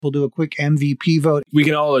We'll do a quick MVP vote. We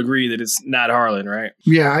can all agree that it's not Harlan, right?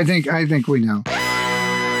 Yeah, I think we know.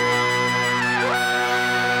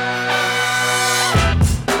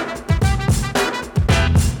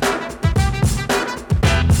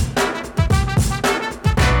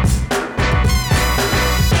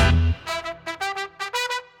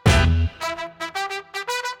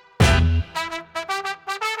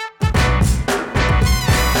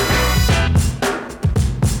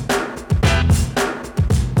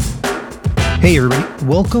 Hey everybody,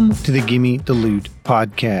 welcome to the Gimme the Loot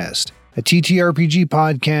podcast, a TTRPG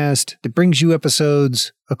podcast that brings you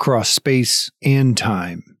episodes across space and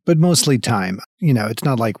time, but mostly time. You know, it's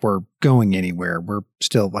not like we're going anywhere. We're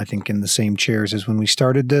still, I think, in the same chairs as when we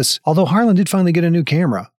started this, although Harlan did finally get a new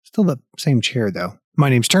camera. Still the same chair though. My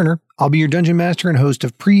name's Turner. I'll be your dungeon master and host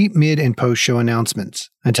of pre, mid, and post-show announcements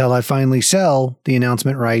until I finally sell the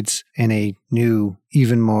announcement rights and a new,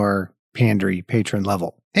 even more pandery patron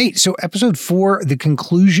level. Hey, so episode 4, the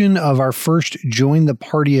conclusion of our first Join the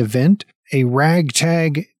Party event, a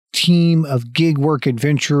ragtag team of gig work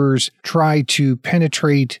adventurers try to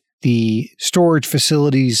penetrate the storage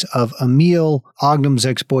facilities of Emil, Ognum's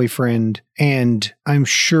ex-boyfriend, and I'm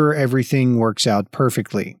sure everything works out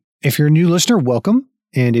perfectly. If you're a new listener, welcome.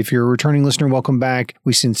 And if you're a returning listener, welcome back.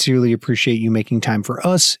 We sincerely appreciate you making time for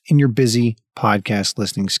us in your busy podcast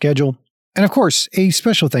listening schedule. And of course, a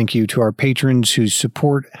special thank you to our patrons whose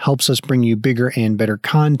support helps us bring you bigger and better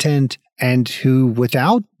content, and who,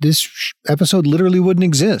 without this episode, literally wouldn't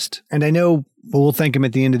exist. And I know we'll thank them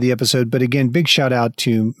at the end of the episode, but again, big shout out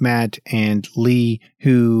to Matt and Lee,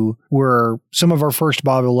 who were some of our first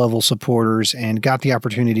Bible level supporters and got the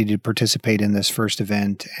opportunity to participate in this first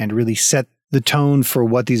event and really set the tone for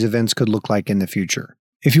what these events could look like in the future.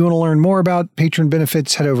 If you want to learn more about patron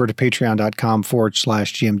benefits, head over to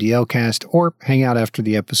patreon.com/GMDLcast or hang out after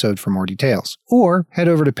the episode for more details. Or head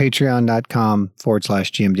over to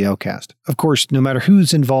patreon.com/GMDLcast. Of course, no matter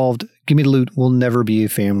who's involved, Gimme the Loot will never be a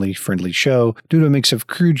family-friendly show due to a mix of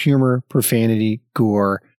crude humor, profanity,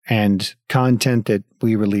 gore, and content that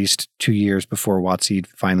we released 2 years before WotC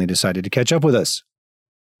finally decided to catch up with us.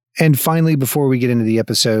 And finally, before we get into the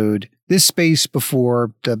episode, this space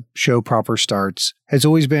before the show proper starts has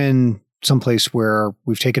always been someplace where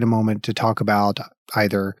we've taken a moment to talk about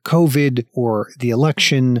either COVID or the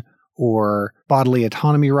election or bodily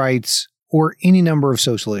autonomy rights or any number of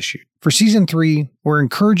social issues. For Season 3, we're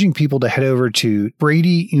encouraging people to head over to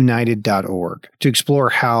bradyunited.org to explore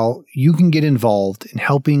how you can get involved in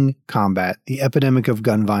helping combat the epidemic of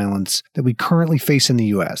gun violence that we currently face in the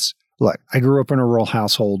U.S. Look, I grew up in a rural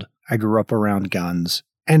household. I grew up around guns.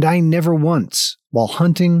 And I never once, while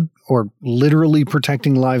hunting or literally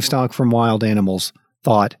protecting livestock from wild animals,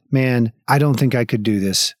 thought, man, I don't think I could do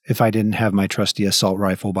this if I didn't have my trusty assault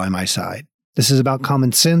rifle by my side. This is about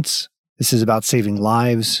common sense. This is about saving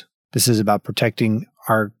lives. This is about protecting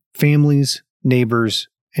our families, neighbors,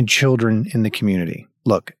 and children in the community.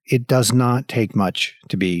 Look, it does not take much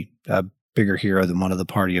to be a bigger hero than one of the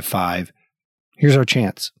party of 5. Here's our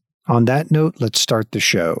chance. On that note, let's start the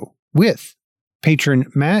show with patron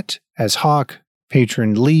Matt as Hawk,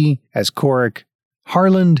 patron Lee as Korik,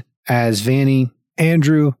 Harland as Vanny,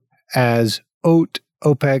 Andrew as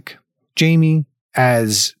OPEC, Jamie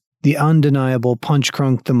as the undeniable Punch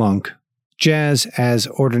Crunk the Monk, Jazz as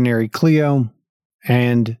Ordinary Cleo,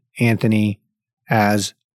 and Anthony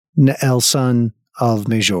as Nelson of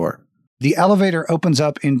Major. The elevator opens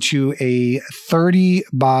up into a 30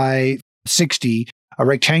 by 60 a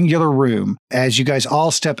rectangular room. As you guys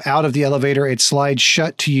all step out of the elevator, it slides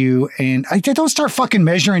shut to you, and I don't start fucking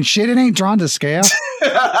measuring shit. It ain't drawn to scale.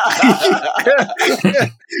 There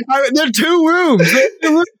are 2 rooms.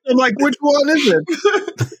 I'm like, which one is it?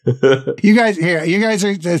 You guys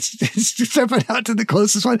are stepping out to the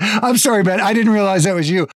closest one. I'm sorry, man. I didn't realize that was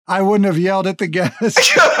you. I wouldn't have yelled at the guest.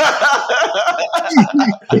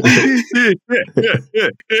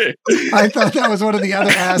 I thought that was one of the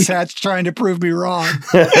other asshats trying to prove me wrong.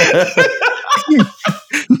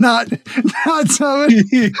 not somebody.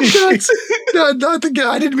 Not the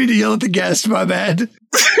guy. I didn't mean to yell at the guest. My bad.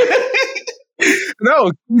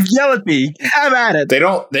 No, yell at me. Have at it. They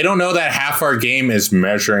don't know that half our game is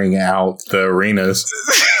measuring out the arenas.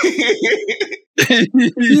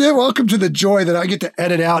 Yeah, welcome to the joy that I get to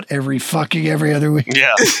edit out every other week.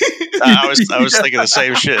 Yeah. I was thinking the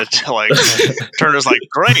same shit. Like, Turner's like,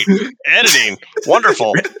 great, editing,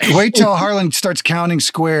 wonderful. Wait till Harlan starts counting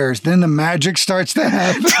squares, then the magic starts to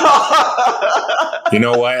happen. You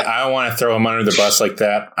know what? I don't want to throw him under the bus like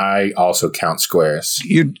that. I also count squares.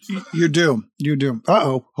 You do.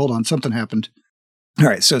 Uh-oh. Hold on. Something happened. All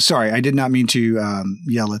right. So sorry. I did not mean to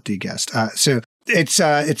yell at the guest. So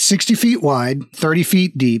It's 60 feet wide, 30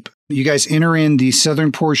 feet deep. You guys enter in the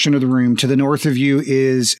southern portion of the room. To the north of you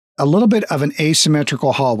is a little bit of an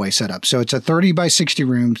asymmetrical hallway setup. So it's a 30 by 60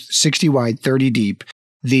 room, 60 wide, 30 deep.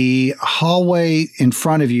 The hallway in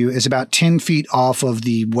front of you is about 10 feet off of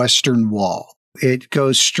the western wall. It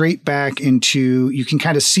goes straight back into, you can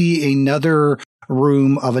kind of see another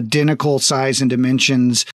room of identical size and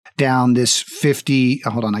dimensions down this 50.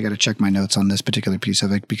 Hold on, I got to check my notes on this particular piece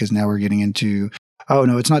of it because now we're getting into, oh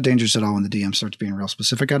no, it's not dangerous at all when the DM starts being real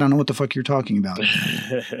specific. I don't know what the fuck you're talking about.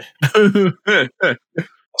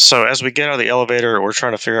 So as we get out of the elevator, we're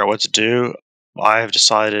trying to figure out what to do. I have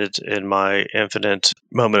decided in my infinite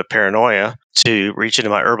moment of paranoia to reach into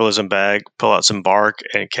my herbalism bag, pull out some bark,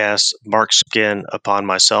 and cast Mark Skin upon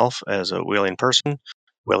myself as a willing person,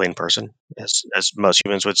 as most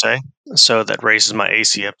humans would say. So that raises my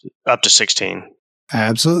AC up to 16.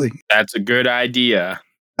 Absolutely. That's a good idea.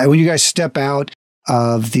 When you guys step out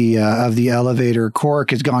of the elevator,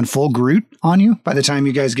 Cork has gone full Groot on you by the time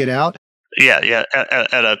you guys get out. Yeah.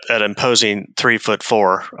 At imposing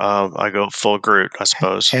 3'4", I go full Groot, I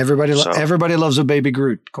suppose. Everybody loves a baby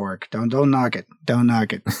Groot, Cork. Don't knock it. Don't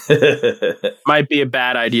knock it. Might be a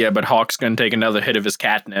bad idea, but Hawk's going to take another hit of his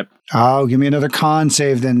catnip. Oh, give me another con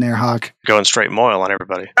save then there, Hawk. Going straight Moyle on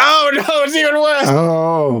everybody. Oh, no, it's even worse.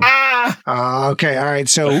 Oh. Okay, all right.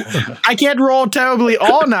 So I can't roll terribly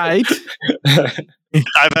all night.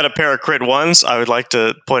 I've had a pair of crit ones. I would like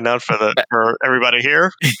to point out for everybody here.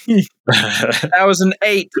 That was an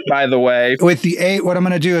 8, by the way. With the 8, what I'm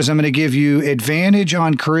going to do is I'm going to give you advantage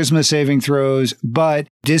on charisma saving throws, but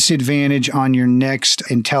disadvantage on your next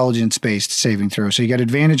intelligence-based saving throw. So you got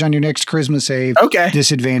advantage on your next charisma save. Okay.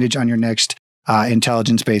 Disadvantage on your next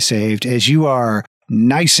intelligence-based save, as you are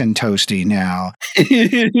nice and toasty now.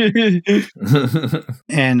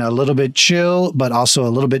 And a little bit chill, but also a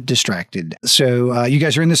little bit distracted. So you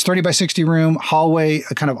guys are in this 30 by 60 room hallway,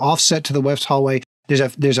 kind of offset to the west hallway. There's a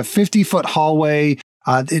 50-foot hallway.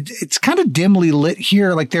 It's kind of dimly lit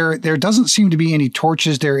here. Like there doesn't seem to be any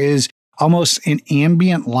torches. There is almost an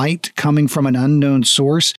ambient light coming from an unknown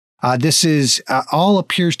source. This is all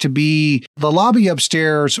appears to be the lobby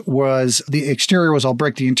upstairs the exterior was all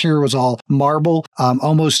brick. The interior was all marble,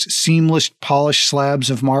 almost seamless polished slabs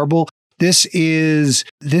of marble. This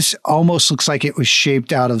almost looks like it was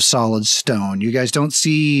shaped out of solid stone. You guys don't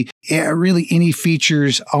see really any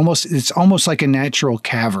features. It's almost like a natural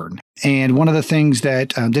cavern. And one of the things that,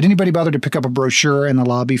 did anybody bother to pick up a brochure in the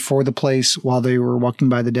lobby for the place while they were walking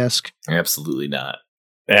by the desk? Absolutely not.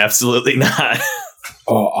 Absolutely not.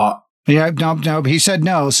 Yeah, no, he said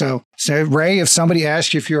no. So Ray, if somebody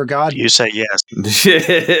asks you if you're a god, you say yes.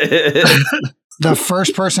 The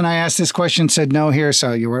first person I asked this question said no here,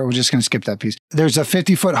 so we're just going to skip that piece. There's a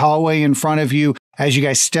 50-foot hallway in front of you. As you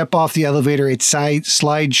guys step off the elevator, it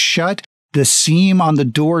slides shut. The seam on the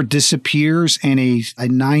door disappears, and a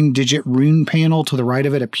 9-digit rune panel to the right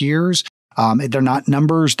of it appears. They're not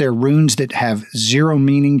numbers. They're runes that have zero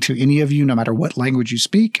meaning to any of you, no matter what language you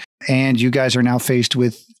speak. And you guys are now faced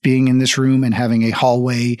with being in this room and having a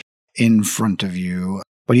hallway in front of you.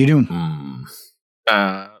 What are you doing?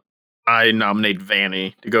 I nominate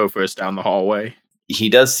Vanny to go first down the hallway. He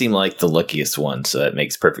does seem like the luckiest one, so that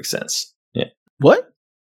makes perfect sense. Yeah. What?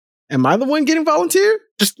 Am I the one getting volunteered?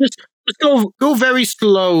 Just go very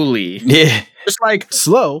slowly. Yeah. Just like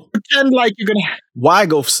Slow? pretend like you're gonna. Why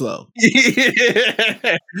go slow?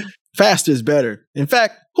 Faster is better. In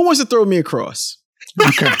fact, who wants to throw me across?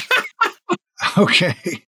 Okay. Okay.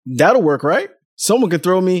 That'll work, right? Someone can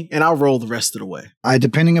throw me, and I'll roll the rest of the way.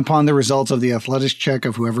 Depending upon the results of the athletics check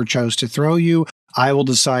of whoever chose to throw you, I will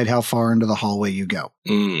decide how far into the hallway you go.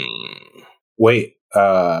 Wait,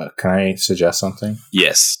 can I suggest something?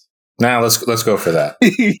 Yes. Nah, let's go for that.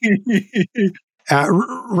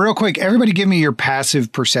 Real quick, everybody give me your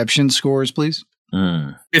passive perception scores, please.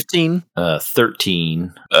 15.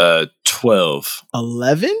 13. 12.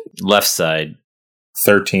 11? Left side.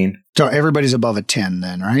 13. So everybody's above a 10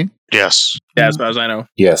 then, right? Yes. Yeah, as far as I know.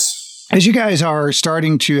 Yes. As you guys are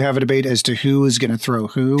starting to have a debate as to who is going to throw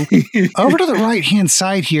who, over to the right-hand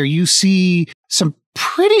side here, you see some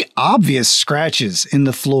pretty obvious scratches in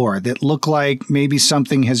the floor that look like maybe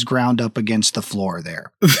something has ground up against the floor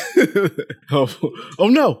there. Oh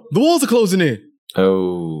no, the walls are closing in.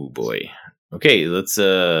 Oh boy. Okay, let's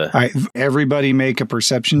All right, everybody make a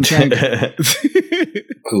perception check.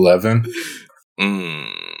 11.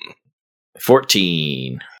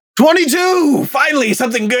 14. 22! Finally,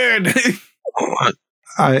 something good.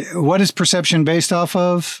 What is perception based off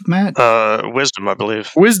of, Matt? Wisdom, I believe.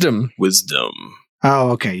 Wisdom. Wisdom.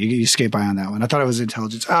 Oh, okay. You escape by on that one. I thought it was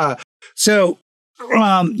intelligence. So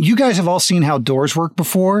You guys have all seen how doors work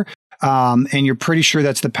before, and you're pretty sure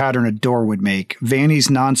that's the pattern a door would make. Vanny's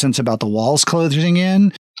nonsense about the walls closing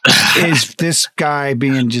in is this guy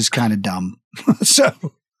being just kind of dumb. So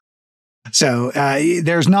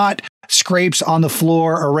there's not scrapes on the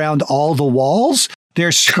floor around all the walls.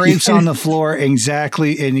 There's scrapes on the floor in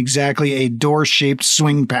exactly a door-shaped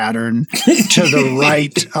swing pattern to the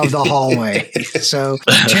right of the hallway. So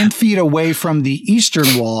 10 feet away from the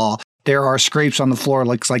eastern wall, there are scrapes on the floor.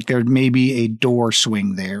 Looks like there may be a door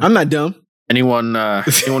swing there. I'm not dumb. Anyone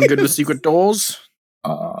good with secret doors?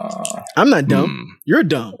 I'm not dumb. You're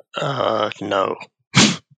dumb. No.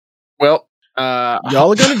 Well,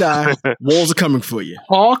 y'all are gonna die. Walls are coming for you.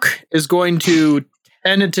 Hawk is going to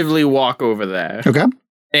tentatively walk over there. Okay.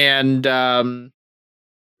 And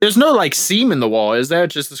there's no like seam in the wall, is there?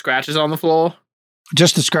 Just the scratches on the floor?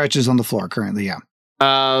 Just the scratches on the floor currently, yeah.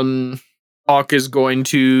 Hawk is going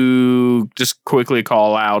to just quickly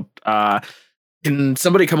call out, can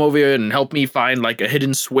somebody come over here and help me find like a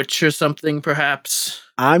hidden switch or something, perhaps?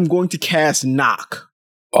 I'm going to cast knock.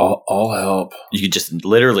 I'll help. You could just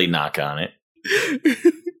literally knock on it.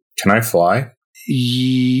 Can I fly?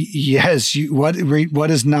 Yes. What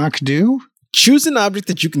does knock do? Choose an object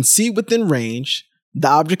that you can see within range. The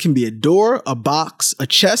object can be a door, a box, a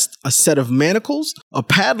chest, a set of manacles, a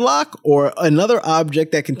padlock, or another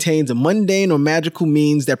object that contains a mundane or magical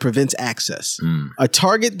means that prevents access. A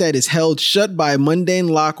target that is held shut by a mundane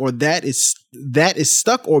lock or that is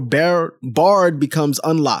stuck or barred becomes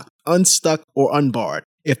unlocked, unstuck, or unbarred.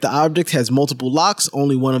 If the object has multiple locks,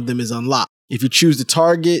 only one of them is unlocked. If you choose the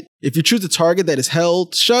target that is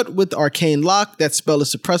held shut with arcane lock, that spell is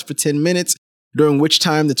suppressed for 10 minutes, during which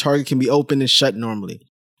time the target can be opened and shut normally.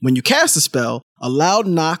 When you cast a spell, a loud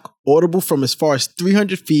knock, audible from as far as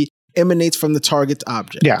 300 feet, emanates from the target's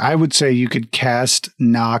object. Yeah, I would say you could cast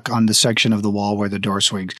knock on the section of the wall where the door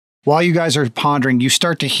swings. While you guys are pondering, you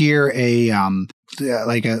start to hear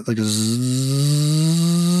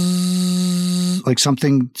like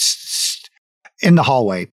something in the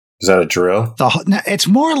hallway. Is that a drill? It's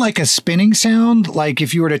more like a spinning sound, like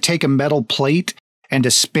if you were to take a metal plate and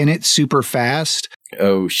to spin it super fast.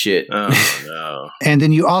 Oh shit! Oh no! And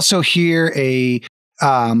then you also hear a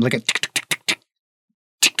like a tick, tick, tick, tick,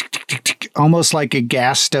 tick, tick, tick, tick, tick, almost like a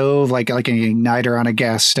gas stove, like an igniter on a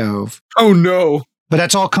gas stove. Oh no! But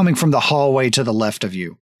that's all coming from the hallway to the left of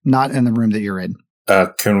you, not in the room that you're in.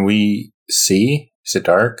 Can we see? Is it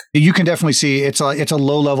dark? You can definitely see it's a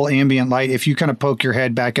low level ambient light. If you kind of poke your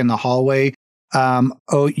head back in the hallway,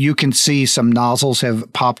 you can see some nozzles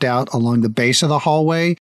have popped out along the base of the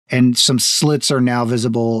hallway, and some slits are now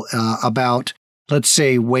visible about, let's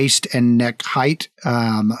say, waist and neck height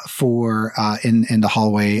for in the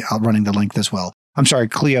hallway, running the length as well. I'm sorry,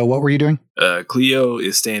 Cleo, what were you doing? Cleo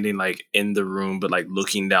is standing like in the room, but like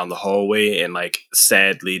looking down the hallway and like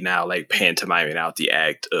sadly now like pantomiming out the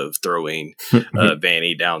act of throwing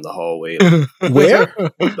Vanny down the hallway. Where?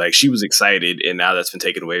 Like she was excited and now that's been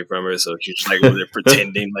taken away from her. So she's just like really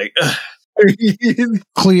pretending like,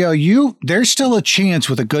 Cleo, there's still a chance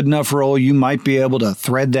with a good enough roll you might be able to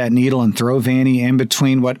thread that needle and throw Vanny in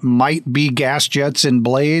between what might be gas jets and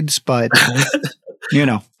blades, but you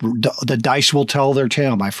know, the dice will tell their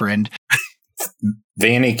tale, my friend.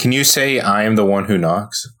 Vanny, can you say I am the one who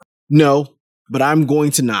knocks? No, but I'm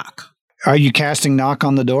going to knock. Are you casting knock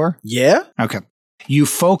on the door? Yeah? Okay. You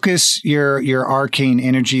focus your arcane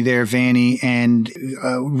energy there, Vanny, and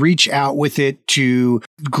reach out with it to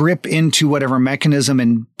grip into whatever mechanism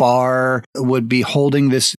and bar would be holding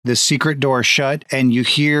this secret door shut, and you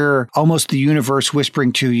hear almost the universe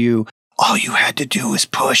whispering to you, all you had to do was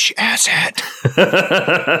push, asshat.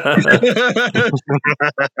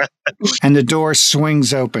 And the door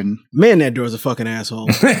swings open. Man, that door's a fucking asshole.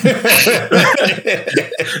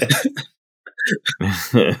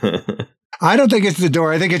 I don't think it's the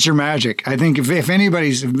door. I think it's your magic. I think if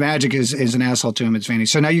anybody's magic is an asshole to him, it's Vanny.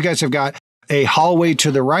 So now you guys have got a hallway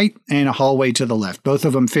to the right and a hallway to the left. Both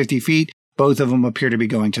of them 50 feet. Both of them appear to be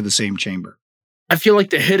going to the same chamber. I feel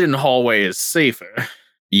like the hidden hallway is safer.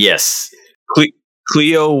 Yes.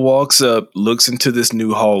 Cleo walks up, looks into this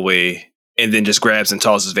new hallway, and then just grabs and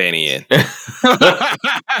tosses Vanny in.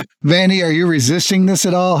 Vanny, are you resisting this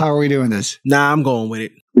at all? How are we doing this? Nah, I'm going with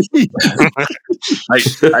it. I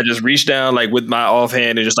just reach down like with my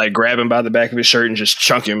offhand and just like grab him by the back of his shirt and just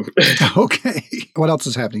chunk him. Okay. What else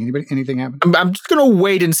is happening? Anything happen? I'm just going to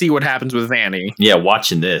wait and see what happens with Vanny. Yeah,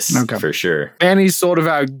 watching this Okay. for sure. Vanny's sort of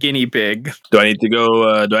our guinea pig. Do I need to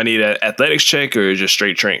go? Do I need an athletics check or just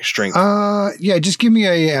straight strength? Yeah, just give me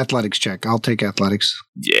a athletics check. I'll take athletics.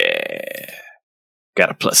 Yeah.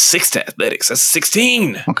 Got a +6 to athletics. That's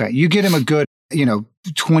 16. Okay, you get him a good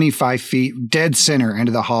 25 feet, dead center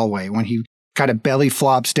into the hallway. When he kind of belly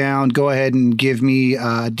flops down, go ahead and give me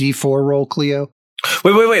a D4 roll, Cleo.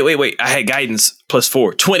 Wait. I had guidance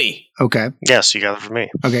 +4. 20. Okay. Yes, you got it from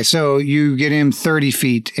me. Okay, so you get him 30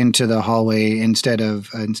 feet into the hallway instead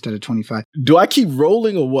of 25. Do I keep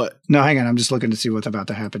rolling or what? No, hang on. I'm just looking to see what's about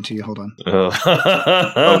to happen to you. Hold on.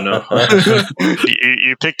 Oh no.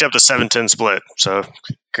 You picked up the 7-10 split, so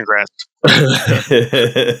congrats.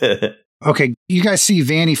 Okay, you guys see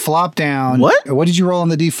Vanny flop down. What did you roll on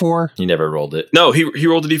the D4? You never rolled it. No, he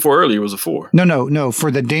rolled a D4 earlier. It was a 4. No.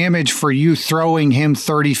 For the damage for you throwing him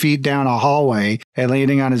 30 feet down a hallway and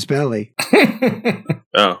landing on his belly.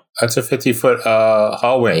 Oh. That's a 50-foot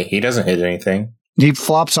hallway. He doesn't hit anything. He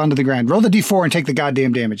flops onto the ground. Roll the D4 and take the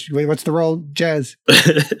goddamn damage. Wait, what's the roll, Jazz?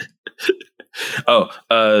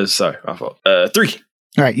 Sorry, my fault. 3.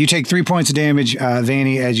 All right, you take 3 points of damage,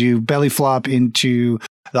 Vanny, as you belly flop into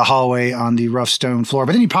the hallway on the rough stone floor.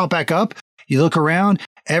 But then you pop back up, you look around,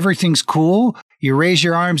 everything's cool, you raise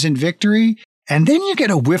your arms in victory, and then you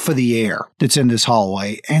get a whiff of the air that's in this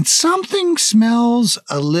hallway, and something smells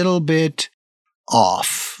a little bit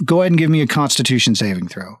off. Go ahead and give me a Constitution saving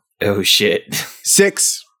throw. Oh, shit.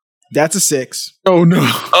 6. That's a 6. Oh, no.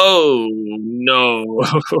 Oh, no.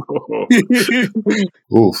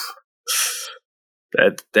 Oof.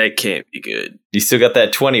 That can't be good. You still got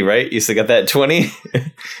that 20, right? You still got that 20?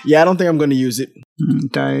 Yeah, I don't think I'm going to use it.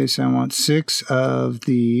 Dice, I want 6 of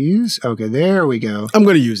these. Okay, there we go. I'm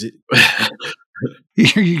going to use it.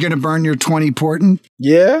 You're going to burn your 20 portent?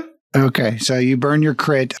 Yeah. Okay, so you burn your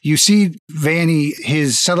crit. You see Vanny,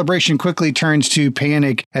 his celebration quickly turns to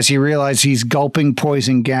panic as he realizes he's gulping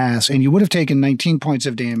poison gas, and you would have taken 19 points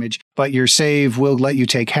of damage, but your save will let you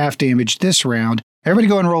take half damage this round. Everybody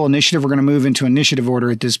go and roll initiative. We're going to move into initiative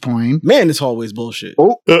order at this point. Man, this hallway's bullshit.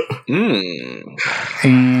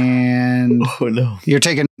 And Oh, no. you're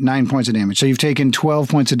taking 9 points of damage. So you've taken 12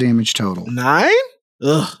 points of damage total. 9?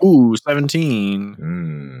 Ugh. Ooh,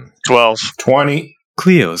 17. 12. 20.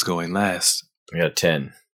 Cleo's going last. I got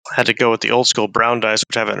 10. I had to go with the old school brown dice,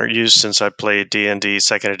 which I haven't used since I played D&D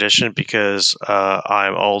 2nd edition because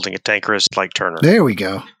I'm old and cantankerous like Turner. There we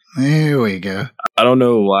go. There we go. I don't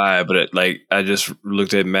know why, but I just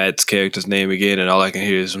looked at Matt's character's name again, and all I can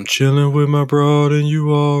hear is "I'm chilling with my broad, and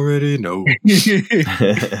you already know."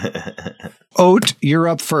 Oat, you're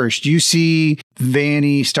up first. You see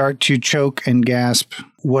Vanny start to choke and gasp.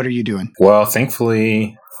 What are you doing? Well,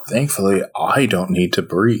 thankfully, I don't need to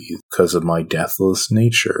breathe because of my deathless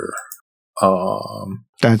nature.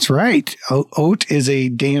 That's right. Oat is a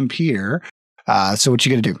Dampier. So what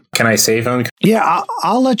you gonna do? Can I save him? Yeah,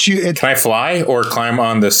 I'll let you. Can I fly or climb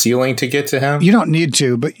on the ceiling to get to him? You don't need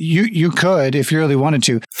to, but you could if you really wanted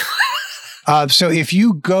to. So if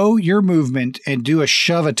you go your movement and do a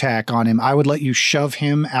shove attack on him, I would let you shove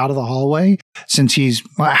him out of the hallway since he's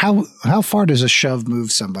how far does a shove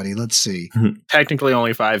move somebody? Let's see. Technically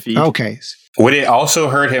only 5 feet. Okay. Would it also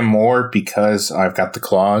hurt him more because I've got the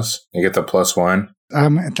claws? I get the +1.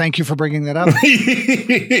 Thank you for bringing that up.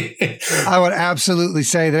 I would absolutely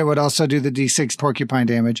say that it would also do the D6 porcupine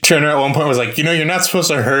damage. Turner at one point was like, you're not supposed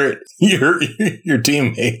to hurt your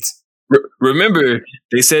teammates. Remember,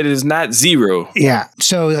 they said it is not 0. Yeah.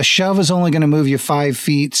 So a shove is only going to move you 5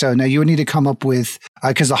 feet. So now you would need to come up with,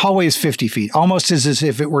 because the hallway is 50 feet, almost as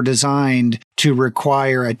if it were designed to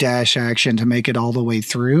require a dash action to make it all the way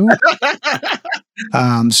through.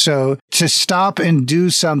 So to stop and do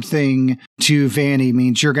something to Vanny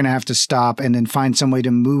means you're going to have to stop and then find some way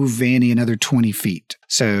to move Vanny another 20 feet.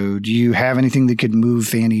 So do you have anything that could move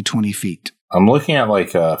Vanny 20 feet? I'm looking at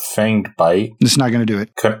like a fanged bite. It's not going to do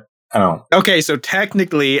it. I don't. Okay, so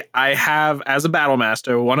technically, I have, as a battle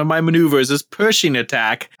master, one of my maneuvers is pushing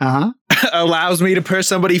attack. Allows me to push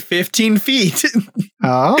somebody 15 feet.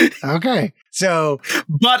 Oh, okay. So,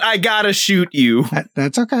 but I gotta shoot you.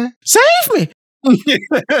 That's okay. Save me!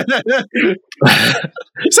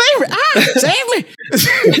 Save me! Save me!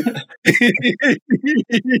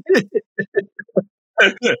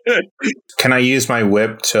 Can I use my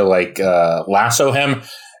whip to lasso him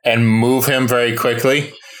and move him very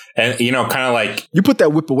quickly? And, kind of like... You put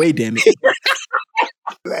that whip away, damn it.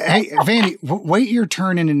 Hey, Vanny, wait your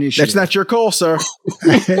turn in initiative. That's not your call, sir.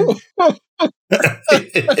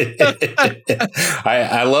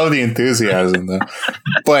 I love the enthusiasm, though.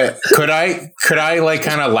 But could I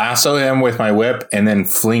kind of lasso him with my whip and then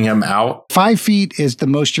fling him out? 5 feet is the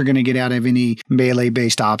most you're going to get out of any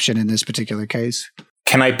melee-based option in this particular case.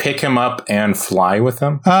 Can I pick him up and fly with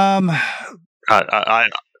him?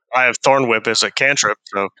 I have Thorn Whip as a cantrip,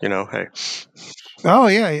 so, hey. Oh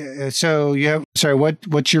yeah. So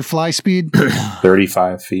what's your fly speed?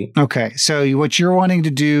 35 feet. Okay, so what you're wanting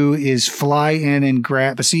to do is fly in and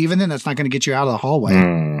grab. But see, even then, that's not going to get you out of the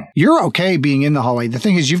hallway. You're okay being in the hallway. The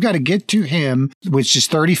thing is, you've got to get to him, which is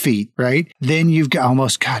 30 feet, right? Then you've got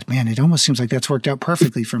almost. God, man, it almost seems like that's worked out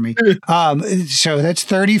perfectly for me. So that's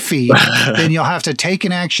 30 feet. Then you'll have to take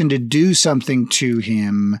an action to do something to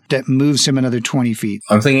him that moves him another 20 feet.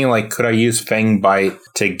 I'm thinking, like, could I use Fang Bite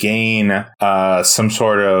to gain some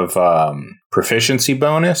sort of proficiency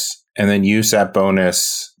bonus? And then use that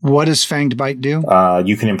bonus. What does Fanged Bite do?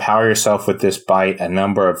 You can empower yourself with this bite a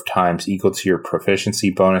number of times equal to your proficiency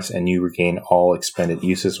bonus, and you regain all expended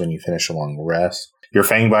uses when you finish a long rest. Your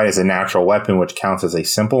Fang Bite is a natural weapon, which counts as a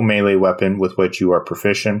simple melee weapon with which you are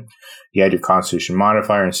proficient. You add your Constitution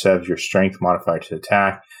modifier instead of your Strength modifier to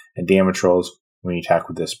attack and damage rolls when you attack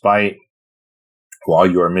with this bite. While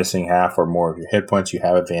you are missing half or more of your hit points, you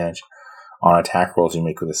have advantage on attack rolls you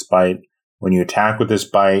make with this bite. When you attack with this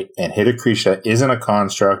bite and hit a creature that isn't a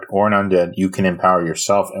construct or an undead, you can empower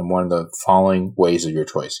yourself in one of the following ways of your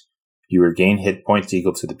choice. You regain hit points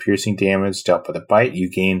equal to the piercing damage dealt by the bite. You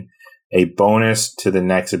gain a bonus to the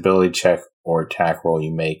next ability check or attack roll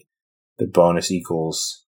you make. The bonus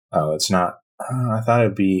equals... Oh, it's not... I thought it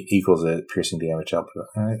would be equal to piercing damage dealt.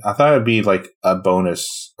 I thought it would be like a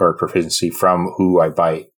bonus or proficiency from who I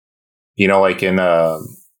bite. You know, like in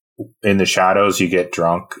the shadows, you get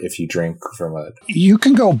drunk if you drink from a... You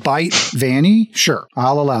can go bite Vanny? Sure,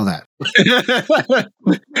 I'll allow that.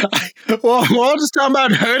 Well, we're just talking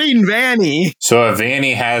about hurting Vanny. So if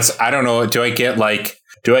Vanny has... I don't know, do I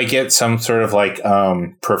get some sort of like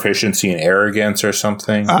proficiency in arrogance or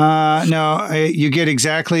something? No, you get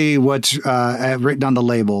exactly what's written on the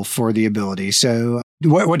label for the ability. So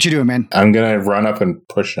what you doing, man? I'm going to run up and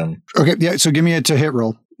push him. Okay, yeah, so give me a to hit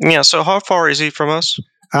roll. Yeah, so how far is he from us?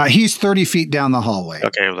 He's 30 feet down the hallway.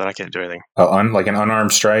 Okay, well then I can't do anything. Oh, like an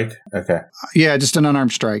unarmed strike? Okay. Yeah, just an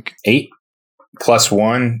unarmed strike. 8 plus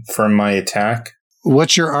 1 from my attack.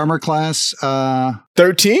 What's your armor class?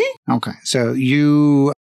 13? Okay, so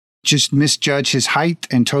you just misjudge his height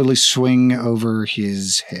and totally swing over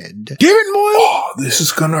his head. Give it, Moyle! Oh, this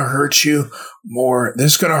is going to hurt you more.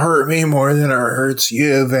 This is going to hurt me more than it hurts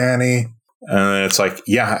you, Vanny. And it's like,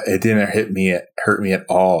 yeah, it didn't hurt me at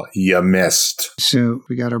all. You missed. So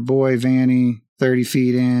we got our boy Vanny 30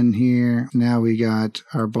 feet in here. Now we got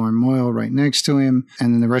our boy Moyle right next to him.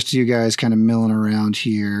 And then the rest of you guys kind of milling around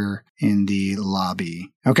here in the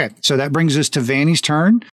lobby. Okay, so that brings us to Vanny's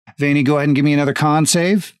turn. Vanny, go ahead and give me another con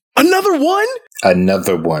save. Another one?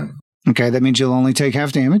 Another one. Okay, that means you'll only take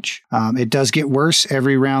half damage. It does get worse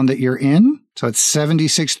every round that you're in. So it's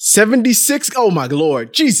 76. 76? Oh my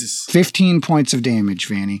lord. Jesus. 15 points of damage,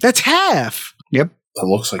 Vanny. That's half. Yep. It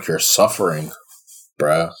looks like you're suffering,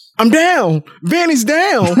 bruh. I'm down. Vanny's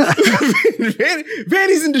down.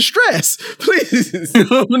 Vanny's in distress. Please.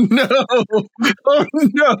 Oh no. Oh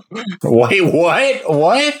no. Wait, what?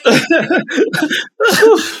 What?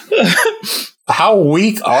 How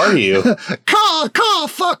weak are you? Call,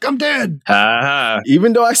 fuck, I'm dead.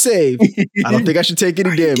 Even though I saved, I don't think I should take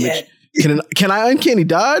any damage. Can I uncanny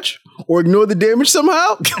dodge or ignore the damage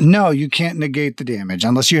somehow? No, you can't negate the damage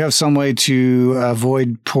unless you have some way to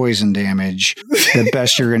avoid poison damage. The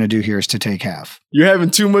best you're going to do here is to take half. You're having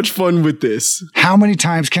too much fun with this. How many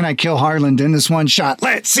times can I kill Harland in this one shot?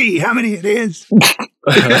 Let's see how many it is.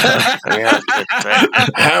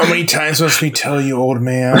 How many times must we tell you, old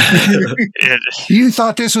man? You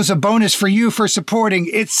thought this was a bonus for you for supporting.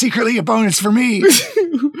 It's secretly a bonus for me.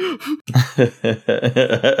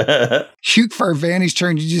 Shoot for Vanny's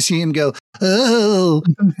turn. You just see him go, oh,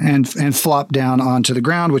 and flop down onto the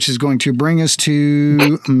ground, which is going to bring us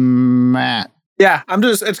to Matt. Yeah,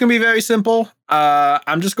 it's going to be very simple.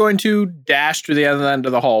 I'm just going to dash to the other end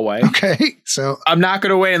of the hallway. Okay, so I'm not going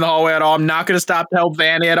to wait in the hallway at all. I'm not going to stop to help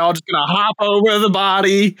Vanny at all. I'm just going to hop over the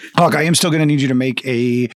body. Hawk, I am still going to need you to make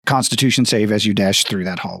a Constitution save as you dash through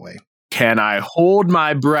that hallway. Can I hold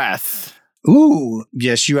my breath? Ooh,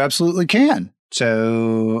 yes, you absolutely can.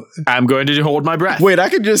 So I'm going to hold my breath. Wait, I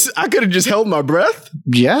could have just held my breath?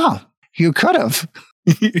 Yeah, you could have.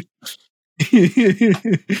 He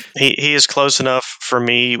is close enough for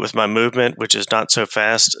me with my movement, which is not so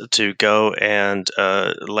fast, to go and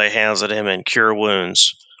lay hands at him and cure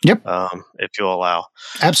wounds. Yep. If you'll allow.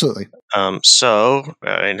 Absolutely. And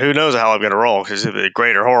who knows how I'm going to roll, because it'd be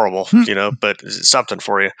great or horrible, but it's something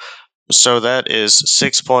for you. So that is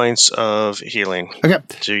 6 points of healing. Okay.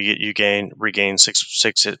 So you regain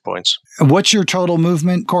six hit points. What's your total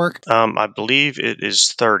movement, Cork? I believe it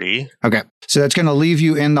is 30. Okay. So that's going to leave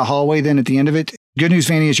you in the hallway then at the end of it. Good news,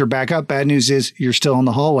 Fanny, is you're back up. Bad news is you're still in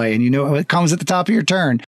the hallway, and you know it comes at the top of your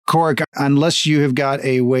turn. Cork, unless you have got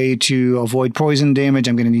a way to avoid poison damage,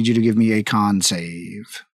 I'm going to need you to give me a con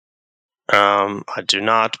save. I do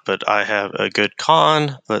not, but I have a good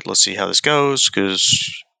con. But let's see how this goes,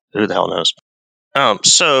 because who the hell knows?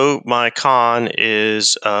 So my con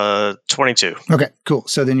is 22. Okay, cool.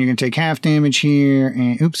 So then you're going to take half damage here,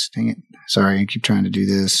 and oops, dang it. Sorry, I keep trying to do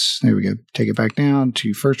this. There we go. Take it back down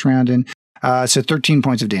to first round in. So 13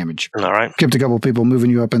 points of damage. All right. Kept a couple of people moving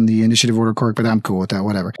you up in the initiative order, Cork, but I'm cool with that.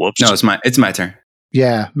 Whatever. Whoops. No, it's my turn.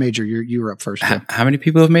 Yeah, Major, you were up first. How many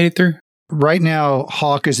people have made it through? Right now,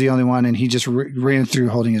 Hawk is the only one, and he just ran through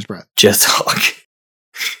holding his breath. Just Hawk.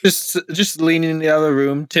 Just leaning in the other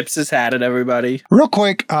room, tips his hat at everybody. Real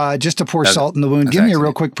quick, just to pour salt in the wound, give me a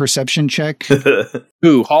real quick perception check.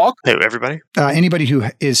 Who, Hawk? Hey, everybody? Anybody who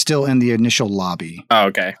is still in the initial lobby. Oh,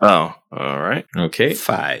 okay. Oh, all right. Okay,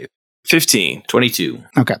 5. 15. 22.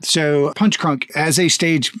 Okay, so Punch Crunk, as a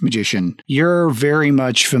stage magician, you're very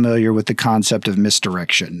much familiar with the concept of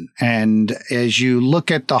misdirection. And as you look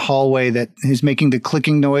at the hallway that is making the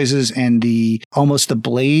clicking noises and almost the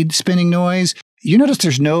blade spinning noise, you notice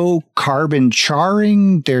there's no carbon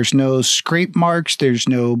charring, there's no scrape marks, there's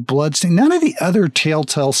no blood stain, none of the other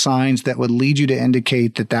telltale signs that would lead you to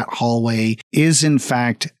indicate that hallway is in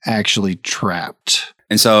fact actually trapped.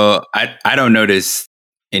 And so I don't notice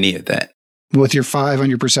any of that. With your 5 on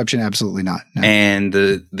your perception, absolutely not. No. And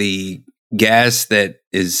the gas that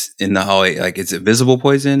is in the hallway, like, is it visible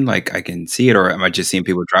poison? Like, I can see it, or am I just seeing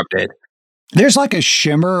people drop dead? There's like a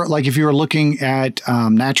shimmer, like if you were looking at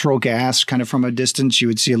natural gas kind of from a distance, you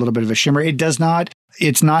would see a little bit of a shimmer. It's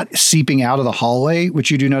not seeping out of the hallway,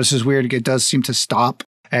 which you do notice is weird. It does seem to stop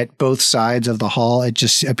at both sides of the hall. It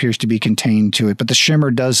just appears to be contained to it. But the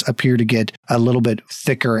shimmer does appear to get a little bit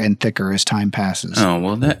thicker and thicker as time passes. Oh,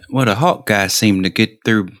 well, the Hawk guy seemed to get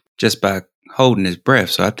through just by holding his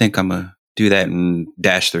breath. So I think I'm going to do that and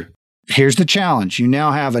dash through. Here's the challenge. You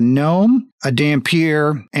now have a gnome, a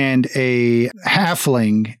Dampier, and a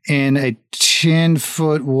halfling in a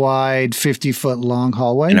 10-foot wide, 50-foot long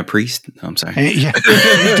hallway. And a priest? No, I'm sorry. Yeah,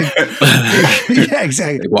 yeah,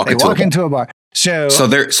 exactly. They walk into a bar. So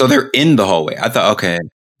they're in the hallway. I thought, okay.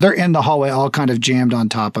 They're in the hallway, all kind of jammed on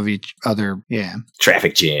top of each other. Yeah.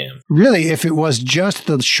 Traffic jam. Really, if it was just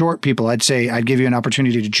the short people, I'd say I'd give you an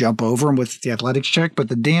opportunity to jump over them with the athletics check. But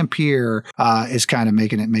the Dampier is kind of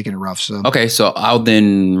making it rough. So okay, so I'll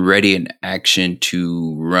then ready an action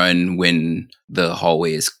to run when the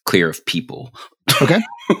hallway is clear of people. Okay,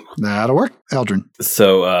 that'll work, Eldrin.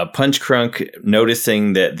 So Punch Crunk,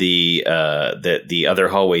 noticing that the other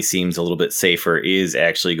hallway seems a little bit safer, is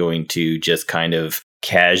actually going to just kind of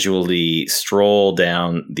casually stroll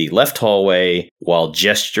down the left hallway while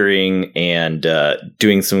gesturing and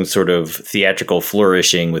doing some sort of theatrical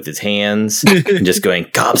flourishing with his hands and just going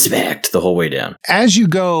gobsmacked the whole way down. As you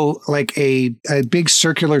go, like a big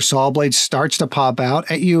circular saw blade starts to pop out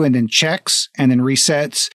at you and then checks and then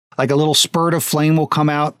resets. Like a little spurt of flame will come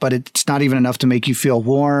out, but it's not even enough to make you feel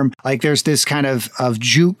warm. Like there's this kind of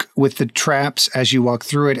juke with the traps as you walk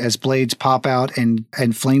through it, as blades pop out and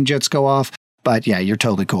flame jets go off. But yeah, you're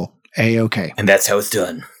totally cool. A-okay. And that's how it's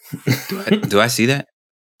done. Do I see that?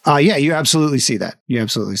 Yeah, you absolutely see that.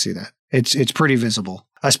 It's pretty visible,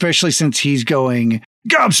 especially since he's going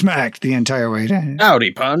gobsmacked the entire way down.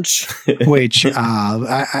 Howdy, Punch. Which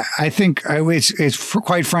I think it's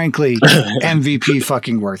quite frankly MVP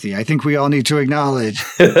fucking worthy. I think we all need to acknowledge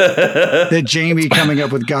that Jamie coming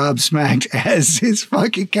up with gobsmacked as his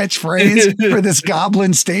fucking catchphrase for this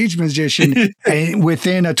goblin stage magician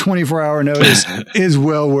within a 24-hour notice is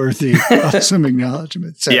well worthy of some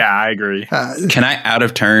acknowledgement. So, yeah, I agree. Can I, out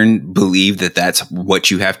of turn, believe that that's what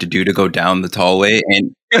you have to do to go down the hallway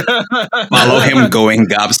and follow him going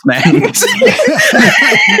gobsmacked?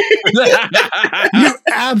 You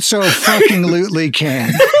absolutely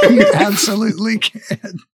can. You absolutely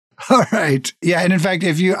can. All right. Yeah, and in fact,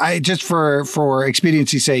 if you, just for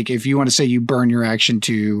expediency's sake, if you want to say you burn your action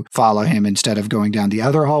to follow him instead of going down the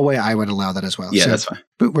other hallway, I would allow that as well. Yeah, so, that's fine.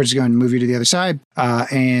 But we're just going to move you to the other side.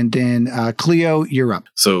 And then Cleo, you're up.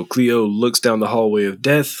 So Cleo looks down the hallway of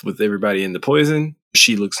death with everybody in the poison.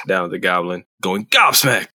 She looks down at the goblin, going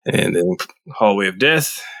gobsmack, and then hallway of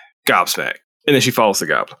death, gobsmack, and then she follows the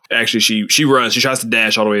goblin. Actually, she runs. She tries to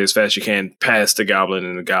dash all the way as fast as she can past the goblin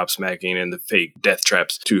and the gobsmacking and the fake death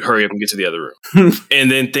traps to hurry up and get to the other room, and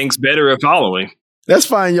then thinks better of following. That's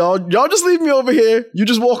fine, y'all. Y'all just leave me over here. You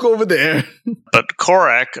just walk over there. But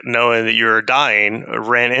Korak, knowing that you're dying,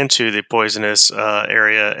 ran into the poisonous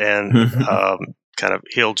area and kind of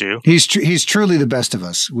healed you. He's truly the best of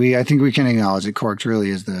us. I think we can acknowledge that Cork truly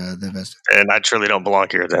is the best. And I truly don't belong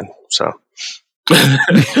here then. So.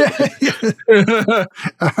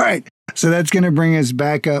 All right. So that's going to bring us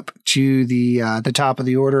back up to the top of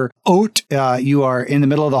the order. Oat, you are in the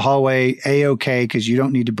middle of the hallway, A-okay, because you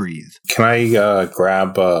don't need to breathe. Can I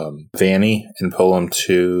grab Vanny and pull him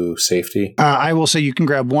to safety? I will say you can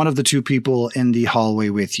grab one of the two people in the hallway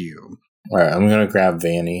with you. All right, I'm going to grab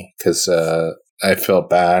Vanny because I felt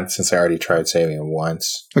bad since I already tried saving him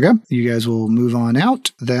once. Okay. You guys will move on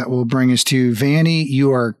out. That will bring us to Vanny.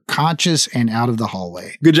 You are conscious and out of the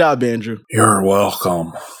hallway. Good job, Andrew. You're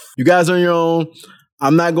welcome. You guys are on your own.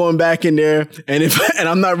 I'm not going back in there, and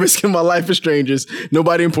I'm not risking my life for strangers.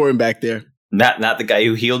 Nobody important back there. Not the guy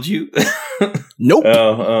who healed you? Nope.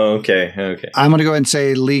 Oh, okay. I'm going to go ahead and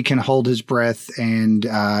say Lee can hold his breath and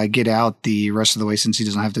get out the rest of the way since he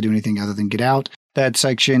doesn't have to do anything other than get out that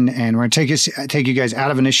section. And we're going to take you guys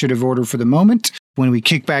out of initiative order for the moment. When we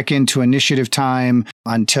kick back into initiative time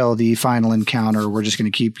until the final encounter, we're just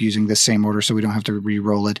going to keep using the same order so we don't have to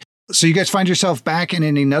re-roll it. So you guys find yourself back in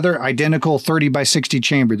another identical 30 by 60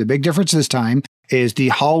 chamber. The big difference this time is the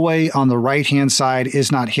hallway on the right-hand side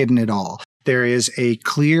is not hidden at all. There is a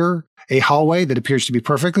hallway that appears to be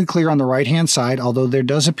perfectly clear on the right-hand side, although there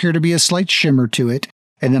does appear to be a slight shimmer to it.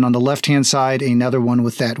 And then on the left-hand side, another one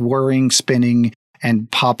with that whirring, spinning, and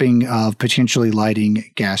popping of potentially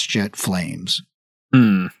lighting gas jet flames.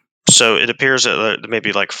 So it appears that there may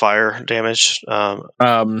be like fire damage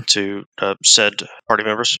to said party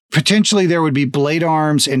members. Potentially there would be blade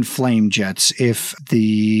arms and flame jets if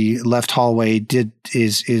the left hallway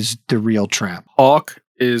is the real trap. Hawk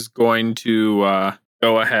is going to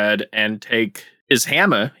go ahead and take his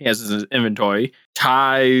hammer, he has his inventory,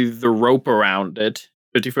 tie the rope around it,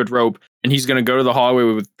 50-foot rope, and he's going to go to the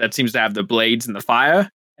hallway that seems to have the blades and the fire,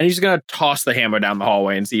 and he's going to toss the hammer down the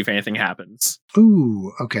hallway and see if anything happens.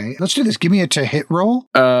 Ooh, okay. Let's do this. Give me a to hit roll.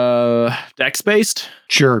 Dex-based?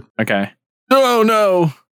 Sure. Okay. Oh,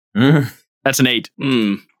 no. That's an 8.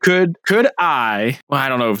 Could I... Well, I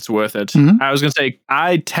don't know if it's worth it. Mm-hmm. I was going to say,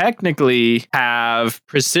 I technically have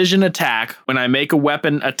precision attack. When I make a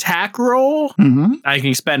weapon attack roll, I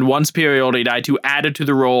can spend one superiority die to add it to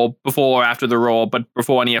the roll before or after the roll, but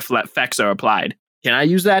before any effects are applied. Can I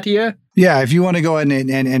use that here? Yeah, if you want to go ahead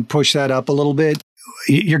and push that up a little bit,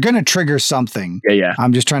 you're going to trigger something. Yeah.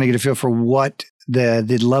 I'm just trying to get a feel for what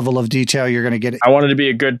the level of detail you're going to get. I want it to be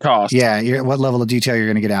a good toss. Yeah, what level of detail you're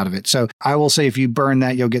going to get out of it. So I will say if you burn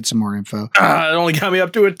that, you'll get some more info. It only got me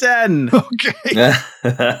up to a 10. Okay.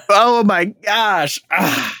 Oh my gosh.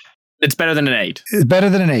 It's better than an 8. It's better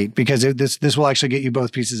than an 8 because this will actually get you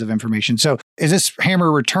both pieces of information. So is this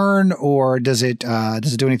hammer return or does it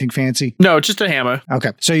do anything fancy? No, it's just a hammer.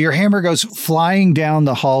 Okay. So your hammer goes flying down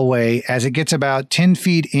the hallway. As it gets about 10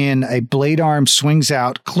 feet in, a blade arm swings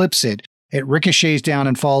out, clips it. It ricochets down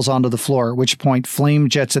and falls onto the floor, at which point flame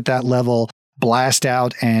jets at that level blast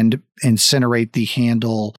out and incinerate the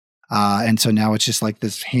handle. And so now it's just like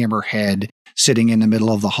this hammer head sitting in the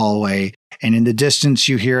middle of the hallway. And in the distance,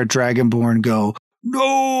 you hear a Dragonborn go,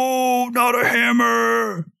 "No, not a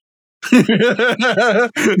hammer."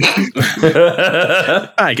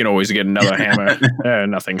 I can always get another hammer.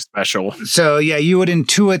 Nothing special. So yeah, you would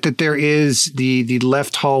intuit that there is the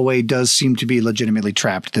left hallway does seem to be legitimately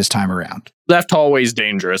trapped this time around. Left hallway's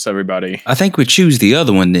dangerous, everybody. I think we choose the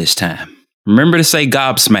other one this time. Remember to say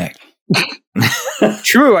gobsmack.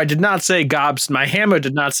 True, I did not say my hammer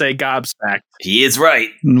did not say gobsmack. He is right.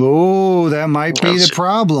 Oh, that might be the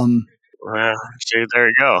problem. Well, see, there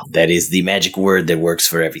you go. That is the magic word that works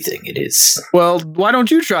for everything. It is. Well, why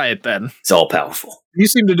don't you try it then? It's all powerful. You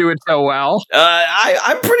seem to do it so well.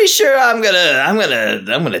 I'm pretty sure I'm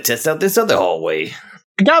gonna test out this other hallway.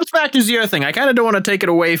 Gobsmack is your thing. I kind of don't want to take it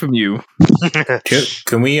away from you.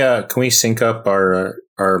 Can we sync up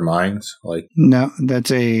our minds? Like, no,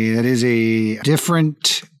 that is a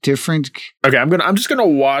different. Okay, I'm just gonna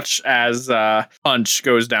watch as Punch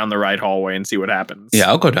goes down the right hallway and see what happens. Yeah,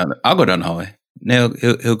 I'll go down the hallway. No,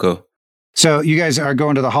 he'll go. So you guys are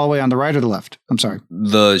going to the hallway on the right or the left? I'm sorry.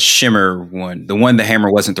 The shimmer one, the one the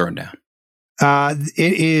hammer wasn't thrown down.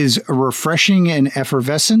 It is refreshing and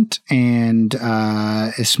effervescent, and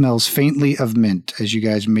it smells faintly of mint as you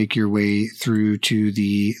guys make your way through to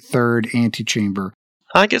the third antechamber.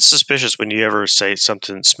 I get suspicious when you ever say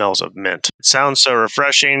something smells of mint. It sounds so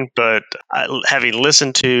refreshing, but having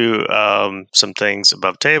listened to some things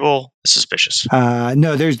above table, it's suspicious.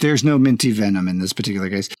 No, there's no minty venom in this particular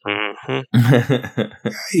case.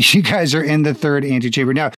 You guys are in the third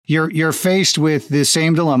antechamber. Now, you're faced with the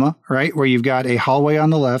same dilemma, right? Where you've got a hallway on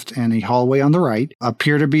the left and a hallway on the right,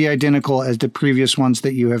 appear to be identical as the previous ones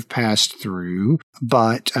that you have passed through.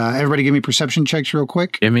 But everybody give me perception checks real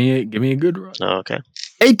quick. Give me a good run. Oh, okay.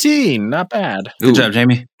 18, not bad. Good job,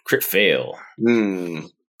 Jamie. Crit fail.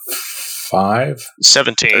 5.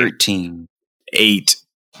 17. 13. 8.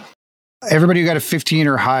 Everybody who got a 15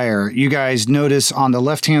 or higher, you guys notice on the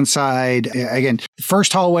left-hand side, again, the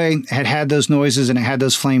first hallway had those noises and it had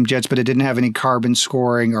those flame jets, but it didn't have any carbon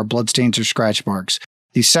scoring or bloodstains or scratch marks.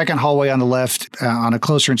 The second hallway on the left, on a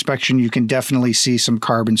closer inspection, you can definitely see some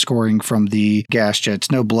carbon scoring from the gas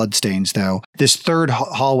jets. No bloodstains, though. This third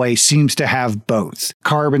hallway seems to have both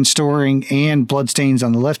carbon storing and bloodstains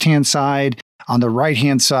on the left-hand side. On the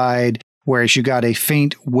right-hand side, whereas you got a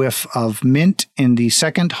faint whiff of mint in the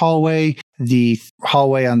second hallway, the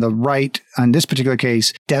hallway on the right, in this particular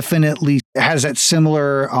case, definitely has that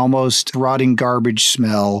similar, almost rotting garbage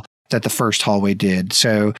smell that the first hallway did.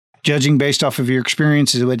 So, judging based off of your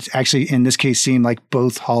experiences, it would actually, in this case, seem like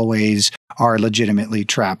both hallways are legitimately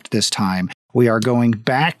trapped this time. We are going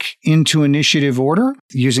back into initiative order,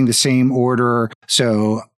 using the same order.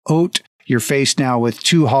 So, Oat, you're faced now with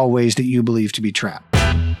 2 hallways that you believe to be trapped.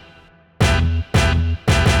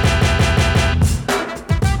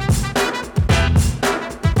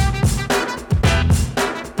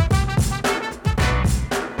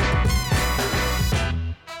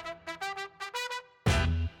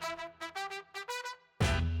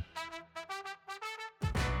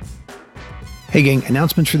 Hey gang,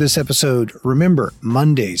 announcements for this episode. Remember,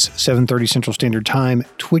 Mondays, 7:30 Central Standard Time,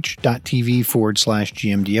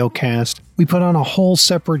 twitch.tv/GMDLcast. We put on a whole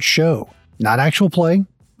separate show. Not actual play,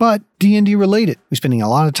 but D&D related. We're spending a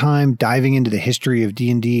lot of time diving into the history of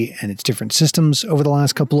D&D and its different systems over the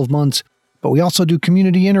last couple of months. But we also do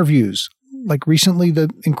community interviews, like recently the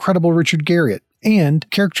incredible Richard Garriott, and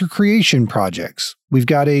character creation projects. We've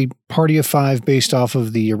got a party of 5 based off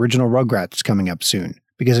of the original Rugrats coming up soon,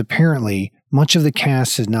 because apparently much of the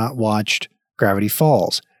cast has not watched Gravity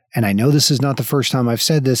Falls. And I know this is not the first time I've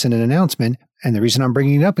said this in an announcement, and the reason I'm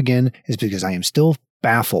bringing it up again is because I am still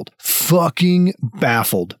fucking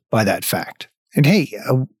baffled by that fact. And hey,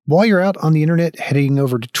 while you're out on the internet heading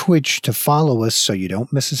over to Twitch to follow us so you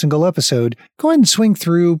don't miss a single episode, go ahead and swing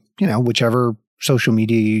through, whichever social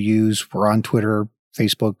media you use. We're on Twitter,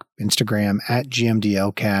 Facebook, Instagram,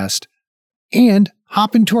 @GMDLcast, and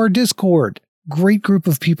hop into our Discord. Great group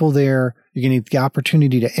of people there. You're going to get the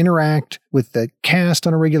opportunity to interact with the cast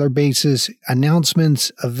on a regular basis, announcements,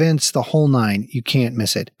 events, the whole nine. You can't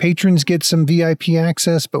miss it. Patrons get some VIP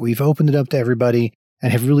access, but we've opened it up to everybody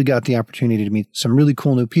and have really got the opportunity to meet some really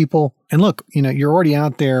cool new people. And look, you're already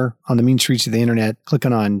out there on the mean streets of the internet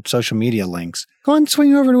clicking on social media links. Go and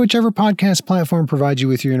swing over to whichever podcast platform provides you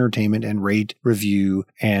with your entertainment and rate, review,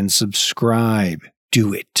 and subscribe.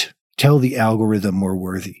 Do it. Tell the algorithm we're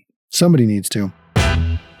worthy. Somebody needs to.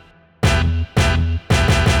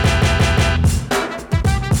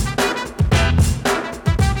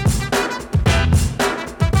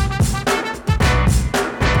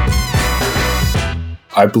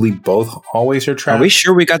 I believe both hallways are trapped. Are we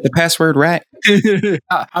sure we got the password right?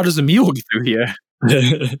 How does a mule get through here?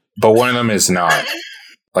 But one of them is not.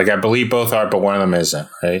 I believe both are, but one of them isn't,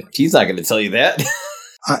 right? He's not going to tell you that.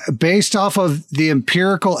 Based off of the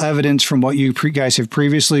empirical evidence from what you guys have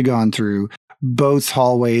previously gone through, both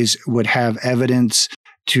hallways would have evidence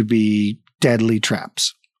to be deadly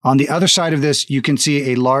traps. On the other side of this, you can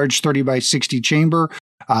see a large 30 by 60 chamber,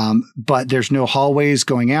 but there's no hallways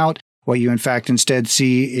going out. What you in fact instead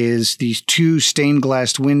see is these 2 stained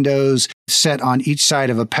glass windows set on each side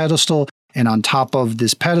of a pedestal, and on top of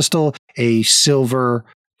this pedestal, a silver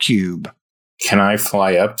cube. Can I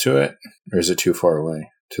fly up to it, or is it too far away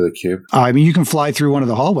to the cube? You can fly through one of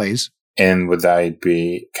the hallways. And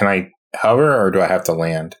can I hover, or do I have to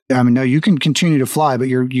land? No, you can continue to fly, but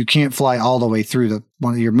you can't fly all the way through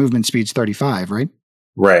one of your movement speed's 35, right?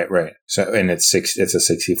 Right. So, and it's a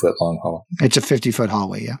 60-foot long hall. It's a 50-foot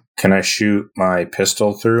hallway, yeah. Can I shoot my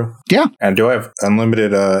pistol through? Yeah. And do I have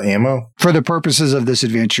unlimited ammo? For the purposes of this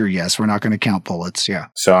adventure, yes. We're not going to count bullets, yeah.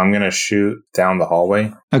 So I'm going to shoot down the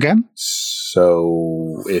hallway. Okay.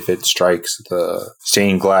 So if it strikes the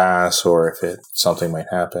stained glass, or if something might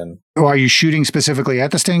happen. Oh, are you shooting specifically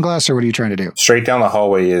at the stained glass, or what are you trying to do? Straight down the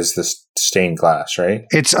hallway is the stained glass, right?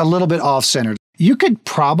 It's a little bit off-centered. You could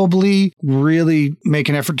probably really make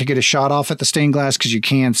an effort to get a shot off at the stained glass because you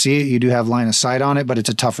can see it. You do have line of sight on it, but it's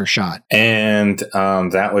a tougher shot. And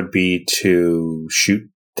that would be to shoot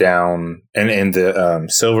down, and the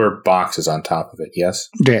silver box is on top of it, yes?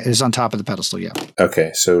 Yeah, it's on top of the pedestal, yeah.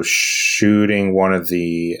 Okay, so shooting one of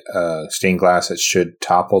the stained glass that should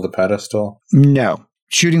topple the pedestal? No.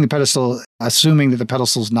 Shooting the pedestal, assuming that the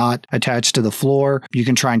pedestal's not attached to the floor, you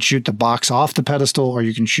can try and shoot the box off the pedestal, or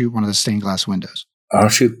you can shoot one of the stained glass windows. I'll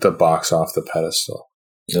shoot the box off the pedestal.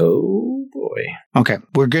 Oh, boy. Okay,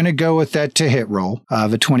 we're going to go with that to hit roll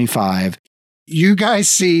of a 25. You guys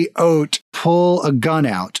see Oat pull a gun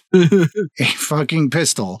out, a fucking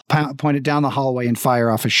pistol, point it down the hallway and fire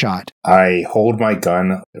off a shot. I hold my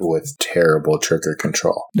gun with terrible trigger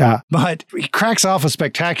control. But he cracks off a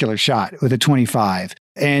spectacular shot with a 25.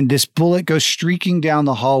 And this bullet goes streaking down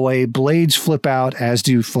the hallway. Blades flip out, as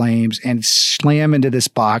do flames, and slam into this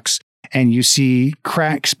box. And you see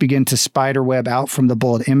cracks begin to spiderweb out from the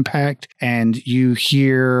bullet impact. And you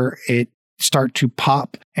hear it start to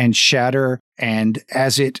pop and shatter. And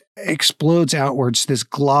as it explodes outwards, this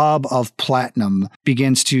glob of platinum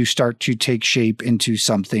begins to start to take shape into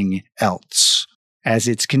something else, as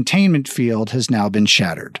its containment field has now been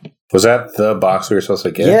shattered. Was that the box we were supposed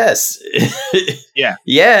to get? Yes. Yeah.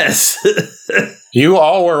 Yes. You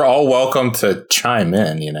all were all welcome to chime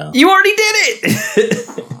in, you know. You already did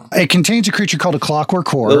it. It contains a creature called a Clockwork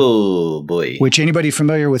Core. Oh, boy. Which anybody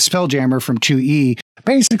familiar with Spelljammer from 2E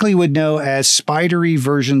basically would know as spidery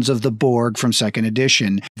versions of the Borg from 2nd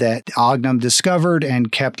edition that Ognum discovered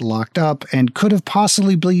and kept locked up and could have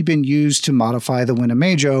possibly been used to modify the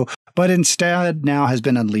Winnebago, but instead now has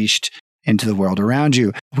been unleashed into the world around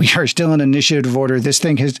you. We are still in initiative order. This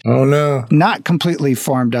thing has not completely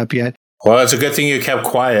formed up yet. Well, it's a good thing you kept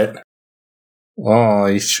quiet. Oh,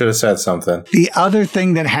 you should have said something. The other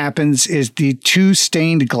thing that happens is the two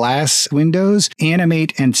stained glass windows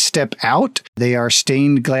animate and step out. They are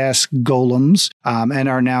stained glass golems and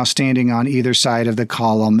are now standing on either side of the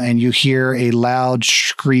column. And you hear a loud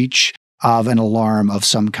screech of an alarm of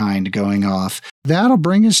some kind going off. That'll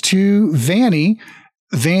bring us to Vanny.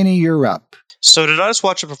 Vanny, you're up. So did I just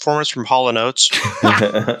watch a performance from Hall & Oates?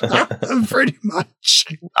 Pretty much.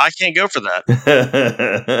 I can't go for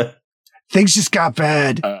that. Things just got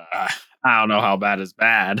bad. I don't know how bad is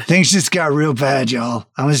bad. Things just got real bad, y'all.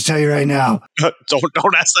 I'm going to tell you right now.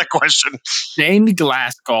 Don't ask that question. Stained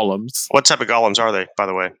glass golems. What type of golems are they, by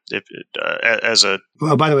the way?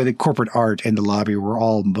 Well, by the way, the corporate art in the lobby were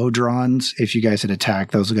all Modrons. If you guys had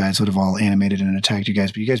attacked, those guys would have all animated and attacked you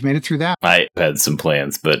guys. But you guys made it through that. I had some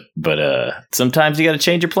plans, but sometimes you got to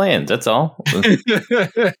change your plans. That's all.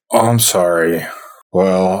 Oh, I'm sorry.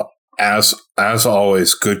 Well, as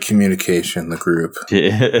always, good communication in the group.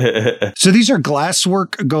 So these are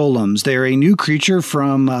glasswork golems. They're a new creature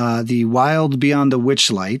from the wild beyond the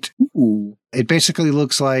Witchlight. Ooh. It basically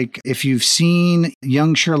looks like if you've seen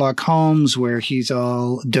young Sherlock Holmes, where he's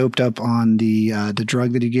all doped up on the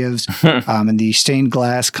drug that he gives, and the stained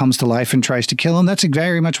glass comes to life and tries to kill him. That's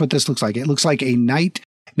very much what this looks like. It looks like a knight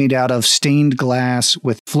made out of stained glass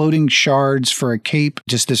with floating shards for a cape,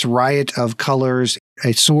 just this riot of colors,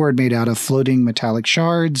 a sword made out of floating metallic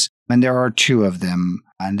shards, and there are two of them,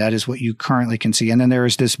 and that is what you currently can see. And then there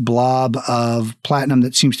is this blob of platinum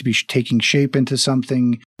that seems to be taking shape into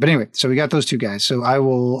something. But anyway, so we got those two guys. So I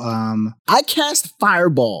will... I cast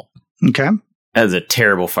Fireball. Okay. That was a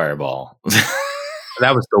terrible fireball.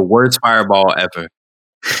 That was the worst fireball ever.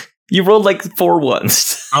 You rolled like 4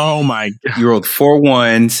 ones. Oh my God. You rolled 4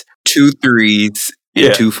 1s, 2 3s,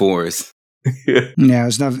 and 2 4s. Yeah,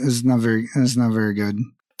 it's not very good.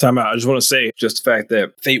 Time out. I just want to say just the fact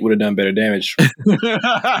that Fate would have done better damage.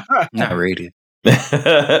 Not rated.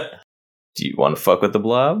 Do you want to fuck with the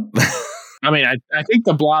blob? I mean, I think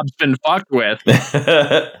the blob's been fucked with.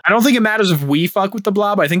 I don't think it matters if we fuck with the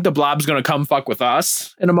blob. I think the blob's going to come fuck with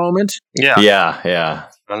us in a moment. Yeah. Yeah.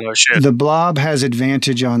 No shit. The blob has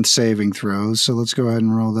advantage on saving throws, so let's go ahead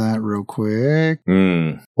and roll that real quick.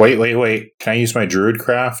 Wait. Can I use my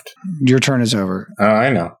Druidcraft? Your turn is over. Oh, I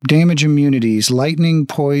know. Damage immunities: lightning,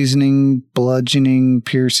 poisoning, bludgeoning,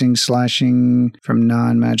 piercing, slashing from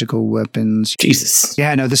non-magical weapons. Jesus.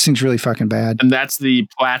 Yeah, no, this thing's really fucking bad. And that's the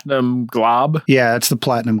platinum glob. Yeah, that's the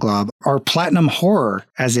platinum glob, or platinum horror,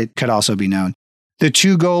 as it could also be known. The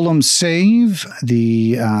two golems save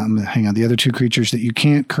the the other two creatures that you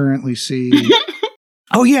can't currently see.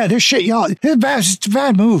 Oh yeah, there's shit, y'all. It's a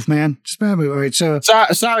bad move, man. It's a bad move. All right, so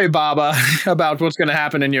sorry, Baba, about what's going to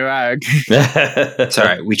happen in your ag. It's all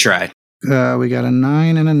right. We tried. We got a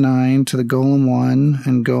 9 and a 9 to the golem 1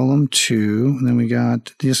 and golem 2. And then we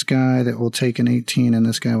got this guy that will take an 18 and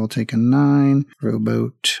this guy will take a 9.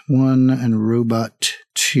 Robot 1 and robot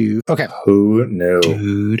 2. Okay. Who knew?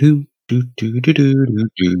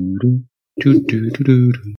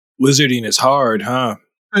 Wizarding is hard, huh?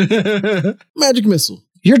 Magic missile.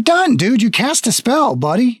 You're done, dude. You cast a spell,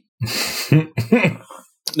 buddy.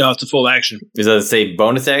 No, it's a full action. Does that say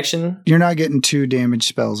bonus action? You're not getting 2 damage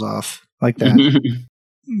spells off like that.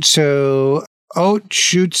 So Oat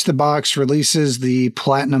shoots the box, releases the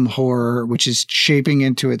platinum horror, which is shaping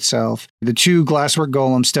into itself. The 2 glasswork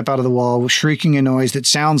golems step out of the wall, shrieking a noise that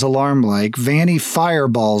sounds alarm-like. Vanny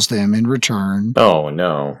fireballs them in return. Oh,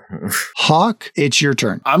 no. Hawk, it's your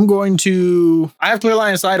turn. I'm going to... I have clear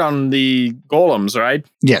line of sight on the golems, right?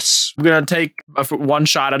 Yes. I'm going to take one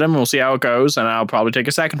shot at them. We'll see how it goes, and I'll probably take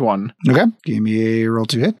a second one. Okay. Give me a roll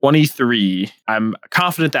to hit. 23. I'm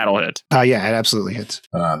confident that'll hit. Yeah, it absolutely hits.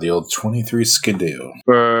 The old 23 skidoo.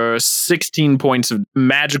 For 16 points of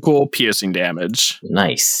magical piercing damage.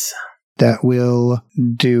 Nice. That will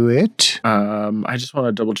do it. I just want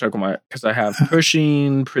to double check on because I have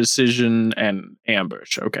pushing, precision, and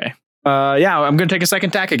ambush. Okay. Yeah, I'm going to take a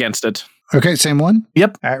second attack against it. Okay, same one?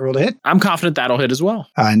 Yep. All right, roll to hit. I'm confident that'll hit as well.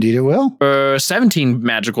 Indeed it will. For 17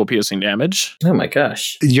 magical piercing damage. Oh my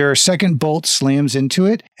gosh. Your second bolt slams into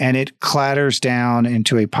it, and it clatters down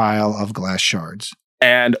into a pile of glass shards.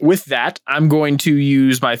 And with that, I'm going to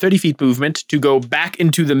use my 30 feet movement to go back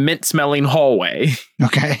into the mint-smelling hallway.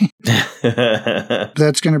 Okay.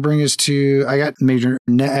 That's going to bring us to... I got Major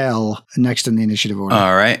Nell next in the initiative order.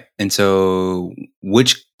 All right. And so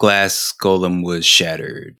which glass golem was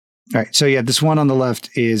shattered? All right. So yeah, this one on the left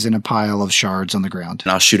is in a pile of shards on the ground.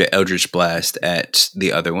 And I'll shoot an Eldritch Blast at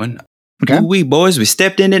the other one. Okay. We boys, we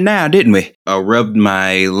stepped in it now, didn't we? I rubbed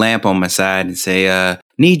my lamp on my side and say,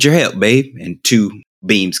 need your help, babe. And 2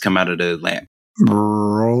 beams come out of the lamp.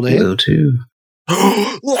 Roll to hit. Will too.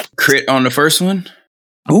 Crit on the first one.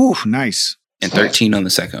 Ooh, nice. And 13 on the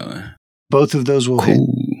second one. Both of those will hit.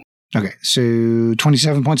 Cool. Okay, so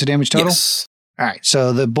 27 points of damage total? Yes. All right,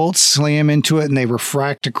 so the bolts slam into it and they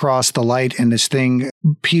refract across the light, and this thing,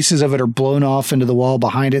 pieces of it are blown off into the wall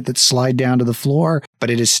behind it that slide down to the floor, but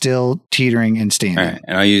it is still teetering and standing. All right,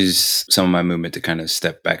 and I'll use some of my movement to kind of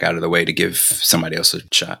step back out of the way to give somebody else a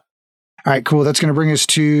shot. All right, cool. That's going to bring us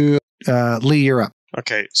to Lee, you're up.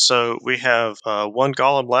 Okay, so we have 1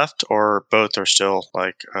 golem left, or both are still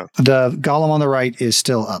The golem on the right is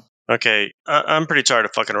still up. Okay, I'm pretty tired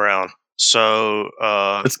of fucking around. So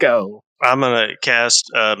Let's go. I'm going to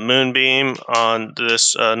cast Moonbeam on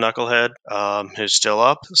this knucklehead who's still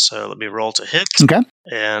up. So let me roll to hit. Okay.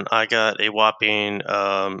 And I got a whopping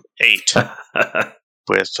 8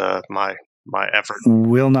 with my effort.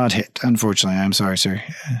 Will not hit, unfortunately. I'm sorry, sir.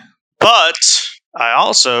 But I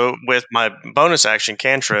also, with my bonus action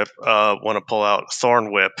cantrip, want to pull out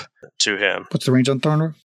Thorn Whip to him. What's the range on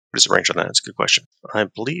Thornwood? What is the range on that? That's a good question. I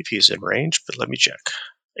believe he's in range, but let me check.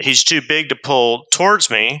 He's too big to pull towards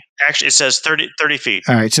me. Actually, it says 30 feet.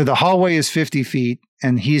 All right, so the hallway is 50 feet,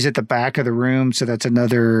 and he's at the back of the room, so that's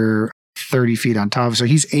another 30 feet on top. So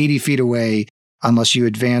he's 80 feet away unless you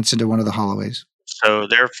advance into one of the hallways. So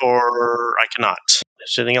therefore, I cannot.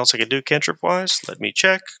 Is there anything else I can do cantrip-wise? Let me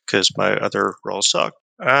check, because my other rolls suck.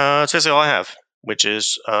 That's basically all I have, which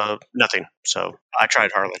is nothing. So I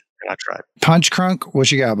tried, Harlan, and I tried. Punch Crunk,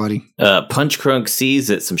 what you got, buddy? Punch Crunk sees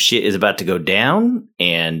that some shit is about to go down,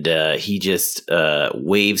 and he just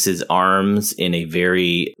waves his arms in a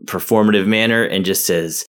very performative manner and just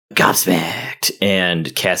says, "Gobsmacked,"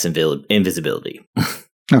 and casts invisibility.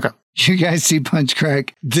 Okay. You guys see Punch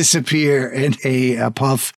Crunk disappear in a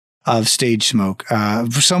puff of stage smoke.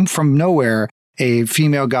 From nowhere, a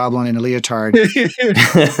female goblin in a leotard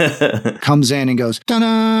comes in and goes,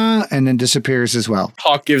 "Ta-da!" and then disappears as well.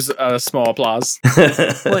 Hawk gives a small applause.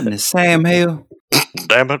 What in the Sam hell?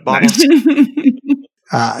 Damn it, Bob.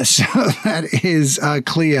 So that is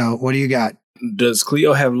Cleo. What do you got? Does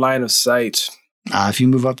Cleo have line of sight? If you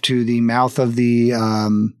move up to the mouth of the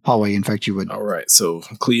hallway, in fact, you would. All right, so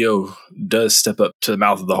Cleo does step up to the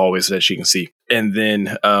mouth of the hallway so that she can see. And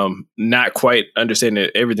then not quite understanding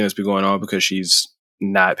everything that's been going on because she's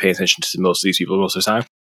not paying attention to most of these people most of the time.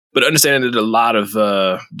 But understanding that a lot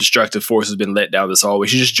of destructive force has been let down this hallway,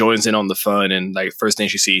 she just joins in on the fun. And like first thing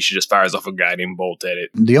she sees, she just fires off a guiding bolt at it.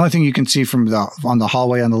 The only thing you can see from on the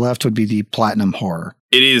hallway on the left would be the platinum horror.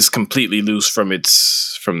 It is completely loose from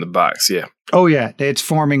the box, yeah. Oh, yeah. It's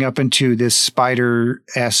forming up into this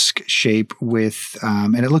spider-esque shape with,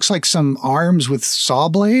 and it looks like some arms with saw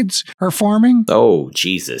blades are forming. Oh,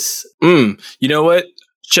 Jesus. You know what?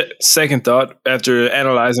 Second thought, after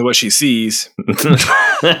analyzing what she sees.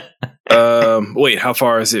 Wait, how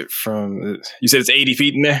far is it from? You said it's 80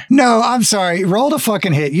 feet in there? No, I'm sorry. Roll the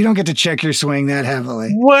fucking hit. You don't get to check your swing that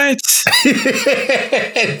heavily. What?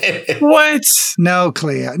 What? No,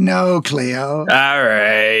 Cleo. No, Cleo. All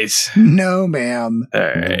right. No, ma'am. All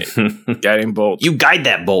right. Guiding bolt. You guide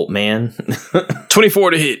that bolt, man.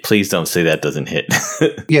 24 to hit. Please don't say that doesn't hit.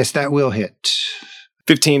 Yes, that will hit.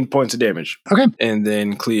 15 points of damage. Okay. And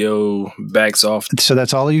then Cleo backs off. So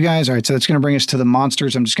that's all of you guys. All right. So that's going to bring us to the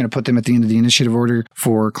monsters. I'm just going to put them at the end of the initiative order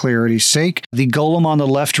for clarity's sake. The golem on the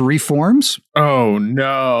left reforms. Oh,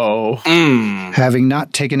 no. Having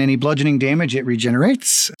not taken any bludgeoning damage, it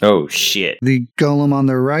regenerates. Oh, shit. The golem on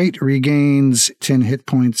the right regains 10 hit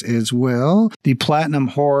points as well. The platinum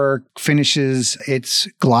horror finishes its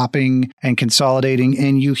glopping and consolidating,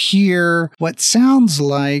 and you hear what sounds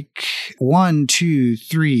like 1, 2,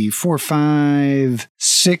 3, 4, 5,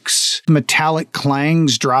 6 metallic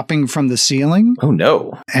clangs dropping from the ceiling. Oh,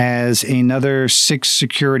 no. As another 6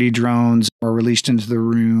 security drones are released into the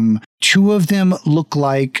room. 2 of them look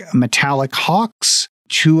like metallic hawks.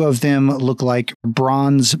 2 of them look like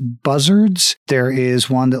bronze buzzards. There is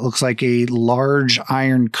one that looks like a large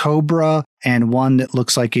iron cobra and one that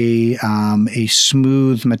looks like a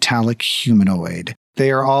smooth metallic humanoid. They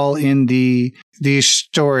are all in the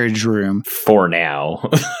storage room. For now.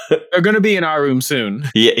 They're going to be in our room soon.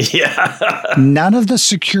 Yeah. None of the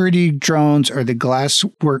security drones or the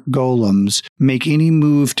glasswork golems make any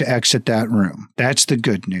move to exit that room. That's the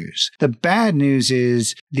good news. The bad news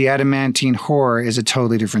is the adamantine horror is a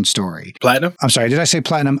totally different story. Platinum? I'm sorry, did I say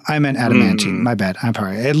platinum? I meant adamantine. My bad. I'm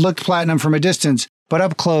sorry. It looked platinum from a distance, but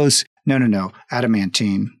up close, no.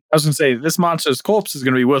 Adamantine. I was going to say, this monster's corpse is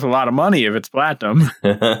going to be worth a lot of money if it's platinum.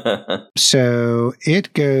 So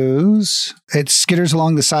it skitters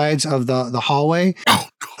along the sides of the hallway.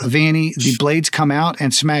 Vanny, the blades come out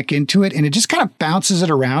and smack into it, and it just kind of bounces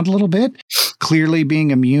it around a little bit, clearly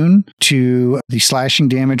being immune to the slashing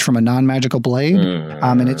damage from a non-magical blade,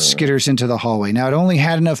 and it skitters into the hallway. Now, it only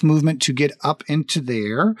had enough movement to get up into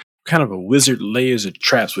there. Kind of a wizard layers of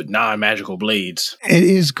traps with non-magical blades. It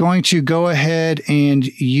is going to go ahead and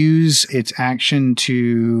use its action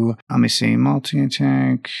to, let me see,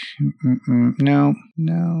 multi-attack. No.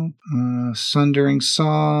 Sundering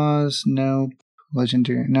saws. No.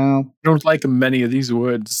 Legendary. No. I don't like many of these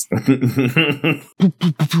words.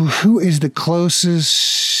 Who is the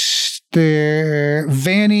closest there?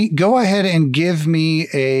 Vanny, go ahead and give me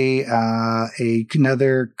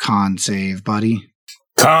another con save, buddy.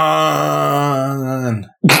 Con.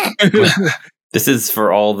 This is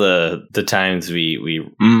for all the times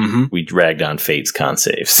we dragged on Fate's con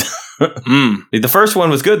saves. The first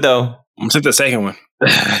one was good, though. I'm take the second one.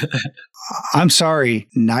 I'm sorry,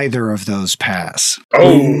 neither of those pass.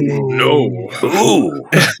 Oh, no. Ooh.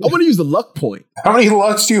 I want to use the luck point. How many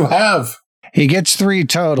lucks do you have? He gets 3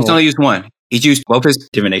 total. He's only used 1. He's used both his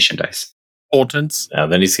divination dice. Portents.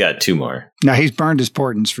 Then he's got 2 more. Now, he's burned his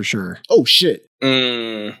portents for sure. Oh, shit. Do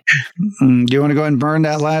you want to go ahead and burn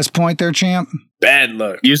that last point there, champ? Bad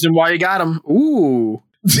luck. Use them while you got them. Ooh.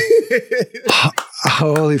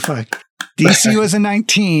 Holy fuck. DC was a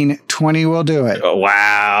 19. 20 will do it. Oh,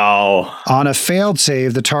 wow. On a failed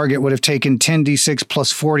save, the target would have taken 10d6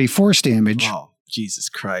 plus 40 force damage. Oh, Jesus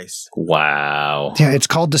Christ. Wow. Yeah, it's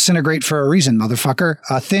called disintegrate for a reason, motherfucker.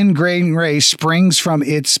 A thin green ray springs from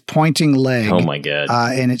its pointing leg. Oh, my God.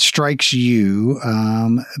 And it strikes you.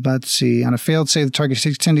 Let's see. On a failed save, the target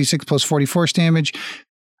takes 10d6 plus 40 force damage.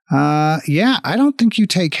 Yeah, I don't think you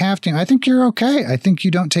take half damage. I think you're okay. I think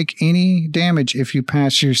you don't take any damage if you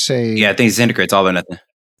pass your save. Yeah, I think disintegrate's all or nothing.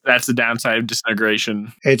 That's the downside of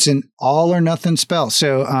disintegration. It's an all or nothing spell.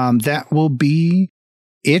 So that will be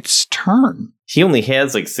its turn. He only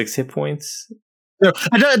has like 6 hit points.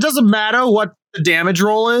 It doesn't matter what the damage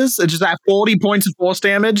roll is. It's just at 40 points of force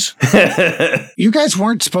damage. You guys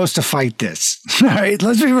weren't supposed to fight this. All right,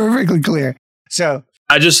 let's be perfectly clear. So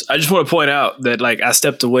I just want to point out that I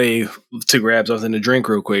stepped away to grab something to drink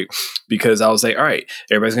real quick because I was like, all right,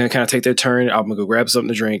 everybody's gonna kind of take their turn. I'm gonna go grab something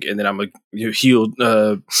to drink, and then I'm gonna heal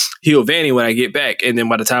Vanny when I get back. And then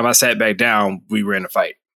by the time I sat back down, we ran a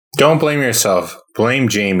fight. Don't blame yourself. Blame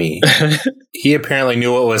Jamie. He apparently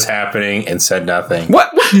knew what was happening and said nothing.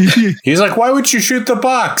 What? He's like, why would you shoot the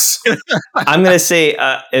box? I'm going to say,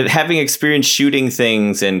 having experienced shooting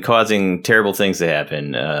things and causing terrible things to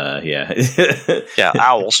happen, yeah. Yeah,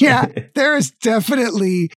 owls. yeah, there is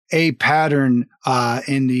definitely a pattern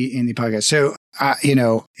in the podcast. So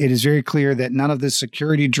it is very clear that none of the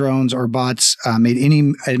security drones or bots made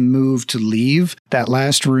any move to leave that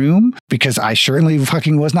last room because I certainly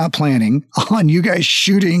fucking was not planning on you guys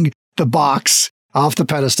shooting the box off the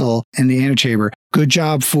pedestal in the antechamber. Good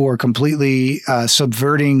job for completely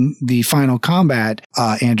subverting the final combat,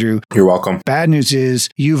 Andrew. You're welcome. Bad news is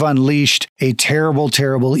you've unleashed a terrible,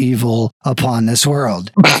 terrible evil upon this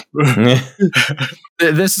world.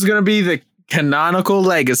 This is going to be the canonical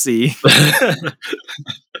legacy.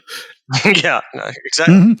 Yeah, no,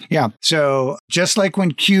 exactly. Mm-hmm. Yeah. So just like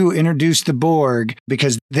when Q introduced the Borg,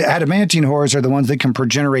 because the adamantine horrors are the ones that can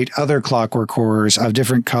progenerate other clockwork horrors of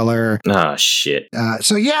different color. Oh, shit.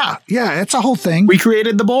 So yeah, it's a whole thing. We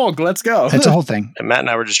created the Borg. Let's go. It's a whole thing. And Matt and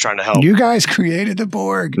I were just trying to help. You guys created the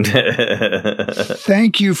Borg.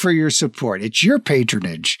 Thank you for your support. It's your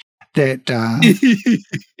patronage that...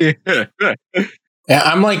 Yeah,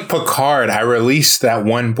 I'm like Picard. I released that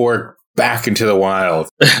one Borg back into the wild.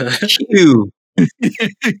 Ew.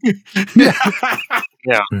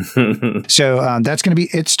 Yeah. So that's going to be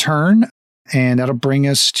its turn, and that'll bring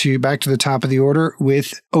us back to the top of the order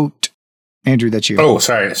with Oat. Andrew, that's you. Oh,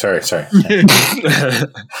 sorry.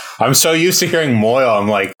 I'm so used to hearing Moyle. I'm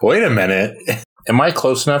like, wait a minute. Am I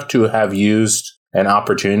close enough to have used an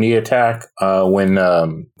opportunity attack when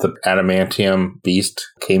the adamantium beast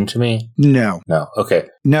came to me? No. Okay.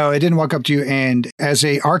 No, it didn't walk up to you. And as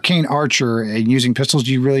a arcane archer and using pistols,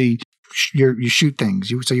 you shoot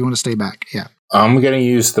things. So you want to stay back. Yeah. I'm going to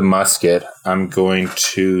use the musket. I'm going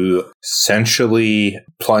to essentially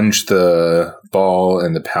plunge the ball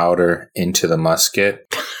and the powder into the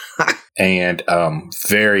musket and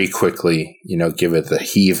very quickly, give it the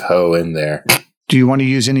heave-ho in there. Do you want to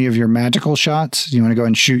use any of your magical shots? Do you want to go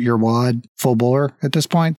and shoot your wad full bore at this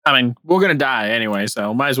point? I mean, we're going to die anyway,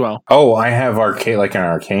 so might as well. Oh, I have an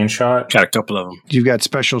arcane shot. Got a couple of them. You've got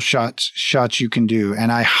special shots you can do,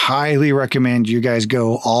 and I highly recommend you guys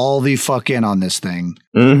go all the fuck in on this thing.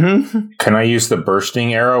 Mm-hmm. Can I use the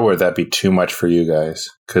bursting arrow, or would that be too much for you guys?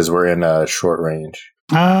 Because we're in short range.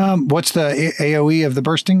 What's the AoE of the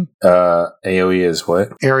bursting? AoE is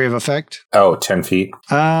what? Area of effect? Oh, 10 feet.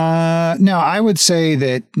 No, I would say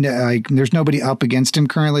that there's nobody up against him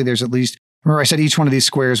currently. There's at least, remember I said each one of these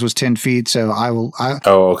squares was 10 feet, so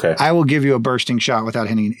okay. I will give you a bursting shot without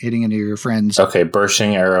hitting any of your friends. Okay,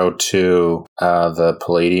 bursting arrow to the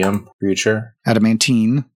palladium creature.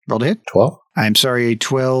 Adamantine. Roll to hit. 12? I'm sorry, a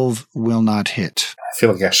 12 will not hit. I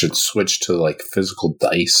feel like I should switch to physical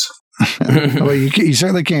dice. Well, you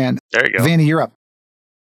certainly can. There you go. Vanny, you're up.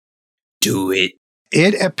 Do it.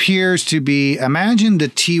 It appears to be, imagine the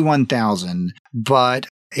T-1000, but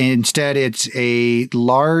instead it's a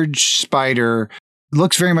large spider.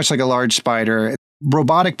 Looks very much like a large spider.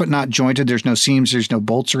 Robotic, but not jointed. There's no seams, there's no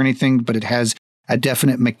bolts or anything, but it has a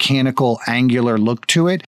definite mechanical, angular look to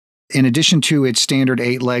it. In addition to its standard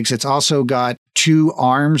 8 legs, it's also got 2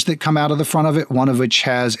 arms that come out of the front of it, one of which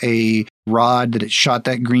has a rod that it shot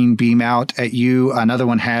that green beam out at you. Another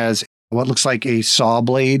one has what looks like a saw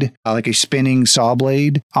blade, like a spinning saw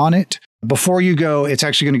blade on it. Before you go, it's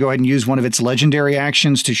actually going to go ahead and use one of its legendary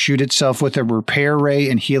actions to shoot itself with a repair ray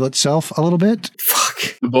and heal itself a little bit.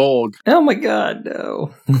 Fuck. The Borg. Oh my god,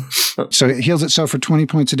 no. So it heals itself for 20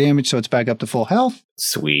 points of damage, so it's back up to full health.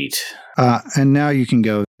 Sweet. And now you can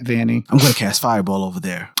go, Vanny. I'm going to cast Fireball over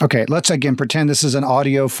there. Okay, let's again pretend this is an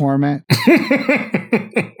audio format.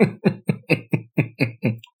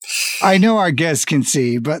 I know our guests can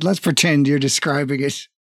see, but let's pretend you're describing it.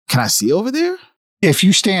 Can I see over there? If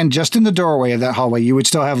you stand just in the doorway of that hallway, you would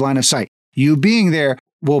still have line of sight. You being there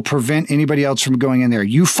will prevent anybody else from going in there.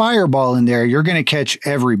 You fireball in there, you're going to catch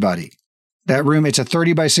everybody. That room, it's a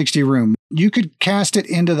 30 by 60 room. You could cast it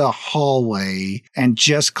into the hallway and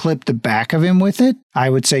just clip the back of him with it. I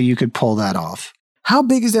would say you could pull that off. How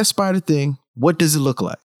big is that spider thing? What does it look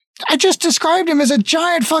like? I just described him as a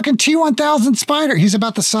giant fucking T-1000 spider. He's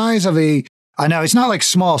about the size of no, it's not like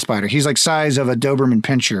small spider. He's like size of a Doberman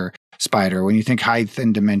Pinscher spider when you think height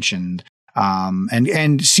and dimension,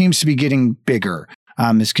 and seems to be getting bigger.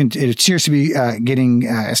 It appears to be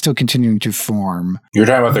still continuing to form. You're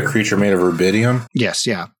talking about the creature made of rubidium? Yes,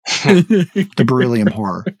 yeah. The beryllium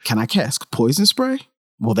horror. Can I cast poison spray?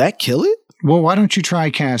 Will that kill it? Well, why don't you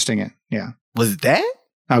try casting it? Yeah. Was it that?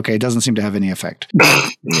 Okay, it doesn't seem to have any effect.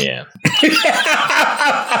 Yeah.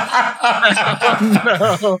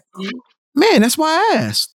 No. Man, that's why I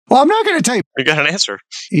asked. Well, I'm not going to tell you. You got an answer.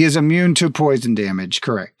 He is immune to poison damage,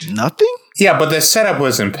 correct? Nothing? Yeah, but the setup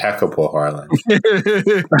was impeccable, Harlan.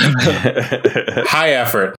 High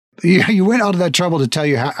effort. You went out of that trouble to tell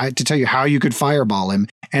you how you could fireball him,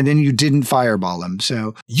 and then you didn't fireball him.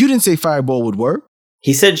 So You didn't say fireball would work?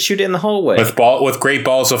 He said shoot it in the hallway. With great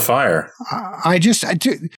balls of fire. can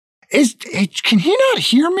he not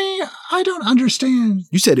hear me? I don't understand.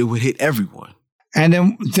 You said it would hit everyone.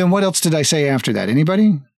 And then what else did I say after that?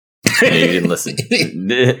 Anybody? You didn't listen.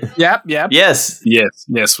 Yep. Yes.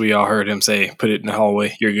 Yes, we all heard him say, put it in the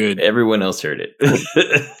hallway. You're good. Everyone else heard it.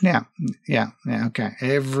 Yeah. Okay.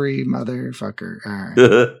 Every motherfucker. All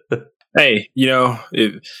right. Hey,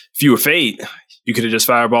 if you were Fate, you could have just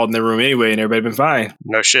fireballed in the room anyway, and everybody been fine.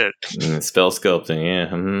 No shit. Spell sculpting, yeah.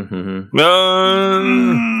 Mm-hmm.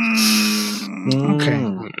 Okay.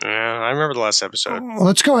 Yeah, I remember the last episode. Well,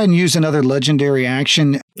 let's go ahead and use another legendary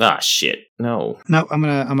action. Ah, shit. No. No, I'm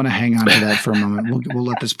gonna hang on to that for a moment. We'll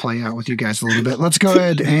let this play out with you guys a little bit. Let's go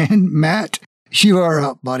ahead and Matt, you are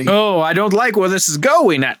up, buddy. Oh, I don't like where this is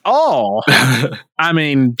going at all. I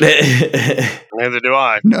mean, Neither do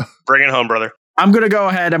I. No. Bring it home, brother. I'm going to go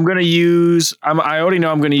ahead. I'm going to use, I already know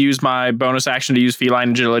I'm going to use my bonus action to use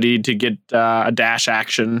feline agility to get a dash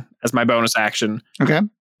action as my bonus action. Okay.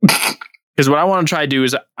 Because what I want to try to do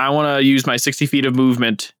is I want to use my 60 feet of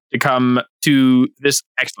movement to come to this.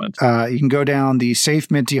 Excellent. You can go down the safe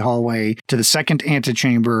minty hallway to the second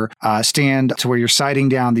antechamber, stand to where you're sighting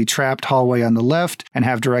down the trapped hallway on the left, and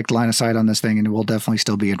have direct line of sight on this thing, and it will definitely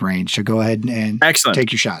still be in range. So go ahead and Excellent.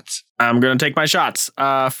 Take your shots. I'm going to take my shots.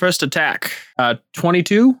 First attack,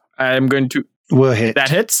 22. I'm going to... We'll hit. That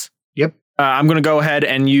hits? Yep. I'm going to go ahead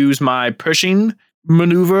and use my pushing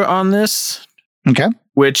maneuver on this. Okay.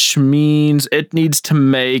 Which means it needs to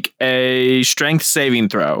make a strength saving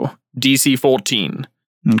throw. DC 14.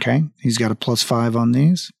 Okay. He's got a +5 on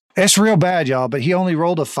these. It's real bad, y'all, but he only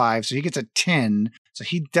rolled a 5, so he gets a 10. So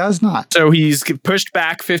he does not. So he's pushed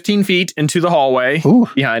back 15 feet into the hallway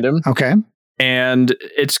behind him. Okay. And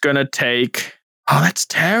it's going to take... Oh, that's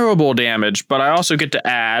terrible damage. But I also get to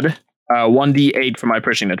add 1d8 for my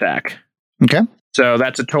pushing attack. Okay. So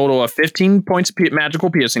that's a total of 15 points of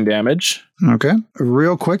magical piercing damage. Okay.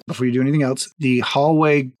 Real quick, before you do anything else, the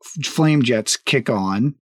hallway flame jets kick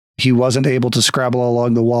on. He wasn't able to scrabble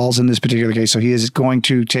along the walls in this particular case, so he is going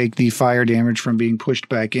to take the fire damage from being pushed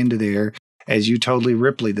back into there as you totally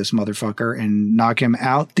Ripley this motherfucker and knock him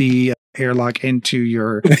out the airlock into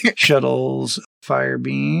your shuttle's fire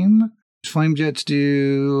beam. Flame jets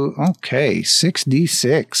do,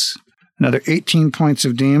 6d6. Another 18 points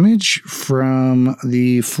of damage from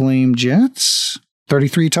the flame jets.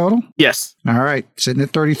 33 total? Yes. All right. Sitting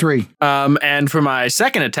at 33. And for my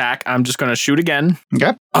second attack, I'm just going to shoot again.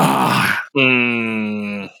 Okay.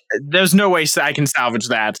 There's no way I can salvage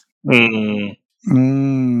that. Yeah,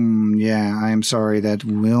 I am sorry. That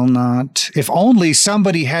will not. If only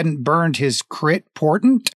somebody hadn't burned his crit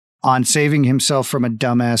portent on saving himself from a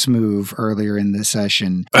dumbass move earlier in the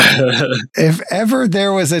session. If ever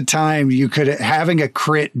there was a time you could having a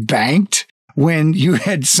crit banked when you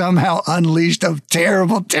had somehow unleashed a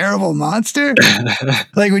terrible, terrible monster.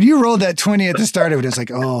 Like when you rolled that 20 at the start of it, it's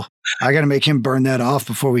like, oh, I got to make him burn that off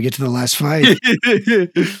before we get to the last fight.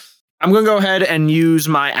 I'm going to go ahead and use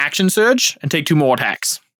my action surge and take 2 more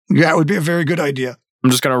attacks. That would be a very good idea. I'm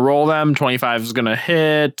just going to roll them. 25 is going to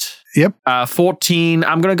hit. Yep. 14.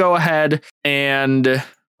 I'm going to go ahead and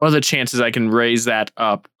what are the chances I can raise that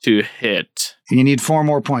up to hit? You need 4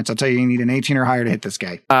 more points. I'll tell you, you need an 18 or higher to hit this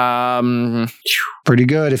guy. Pretty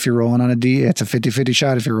good if you're rolling on a D. It's a 50-50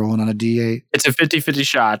 shot if you're rolling on a D8. It's a 50-50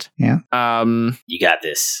 shot. Yeah. You got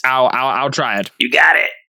this. I'll try it. You got it.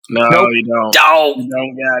 No, Nope. you don't. Oh. You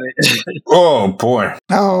don't got it. Oh boy.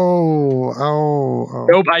 Oh.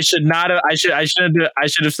 Nope, I should not have. I should have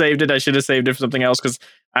saved it. I should have saved it for something else because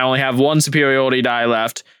I only have 1 superiority die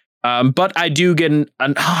left. But I do get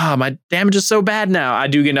my damage is so bad now. I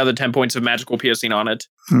do get another 10 points of magical piercing on it.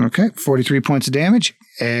 Okay, 43 points of damage.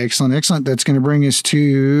 Excellent. That's going to bring us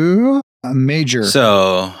to a major.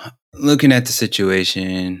 So, looking at the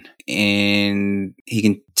situation, and he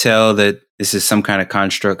can tell that this is some kind of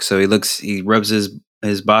construct. So he rubs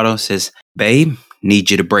his bottle, says, "Babe, need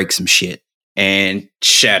you to break some shit." And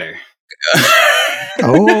shatter.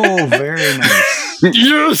 Oh, very nice.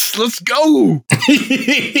 Yes, let's go. All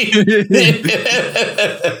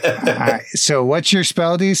right, so what's your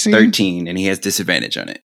spell DC? 13, and he has disadvantage on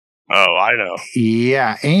it. Oh, I know.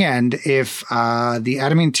 Yeah, and if the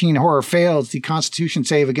adamantine horror fails the Constitution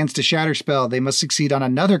save against a shatter spell, they must succeed on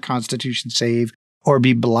another Constitution save or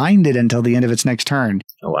be blinded until the end of its next turn.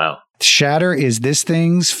 Oh, wow. Shatter is this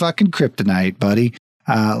thing's fucking kryptonite, buddy.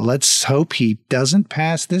 Let's hope he doesn't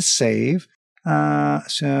pass this save.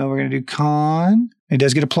 So we're going to do con. He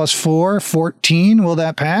does get a +4, 14. Will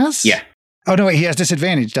that pass? Yeah. Oh, no, wait, he has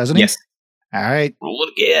disadvantage, doesn't he? Yes. All right. Roll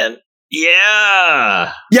it again.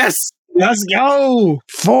 Yeah. Yes, let's go.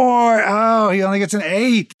 4. Oh, he only gets an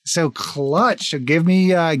 8. So clutch. So give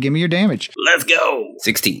me your damage. Let's go.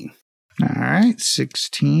 16. All right,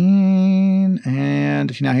 16.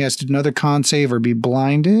 And now he has to do another con save or be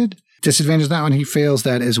blinded. Disadvantage that one. He fails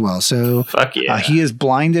that as well. So Fuck yeah. he is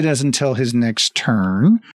blinded as until his next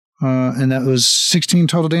turn. And that was 16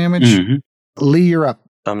 total damage. Mhm. Lee, you're up.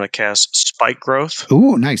 I'm going to cast Spike Growth.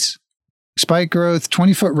 Ooh, nice. Spike growth,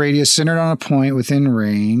 20-foot radius, centered on a point within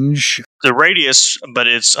range. The radius, but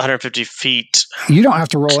it's 150 feet. You don't have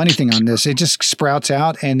to roll anything on this. It just sprouts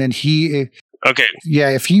out, and then Okay.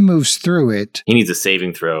 if he moves through it, He needs a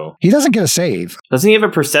saving throw. he doesn't get a save. Doesn't he have a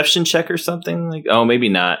perception check or something? Like, oh, maybe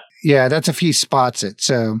not. Yeah, that's if he spots it.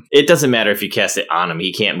 So It doesn't matter if you cast it on him.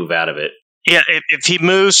 He can't move out of it. Yeah, if he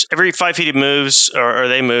moves, every 5 feet he moves, or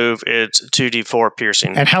they move, it's 2d4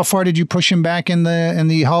 piercing. And how far did you push him back in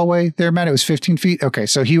the hallway there, Matt? It was 15 feet? Okay,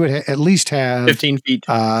 so he would at least have... 15 feet.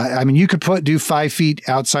 You could do 5 feet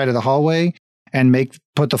outside of the hallway and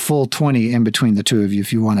put the full 20 in between the two of you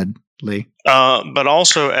if you wanted, Lee. But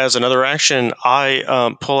also, as another action,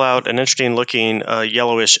 I pull out an interesting-looking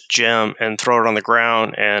yellowish gem and throw it on the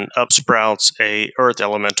ground, and up sprouts a earth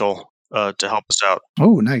elemental to help us out.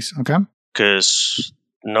 Oh, nice. Okay. Because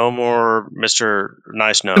no more Mr.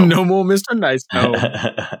 Nice No. No more Mr. Nice. No.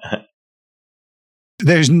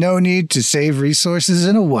 There's no need to save resources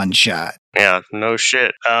in a one-shot. Yeah, no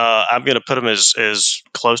shit. I'm going to put him as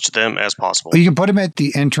close to them as possible. You can put him at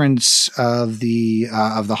the entrance of the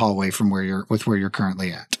hallway from where you're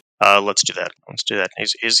currently at. Let's do that.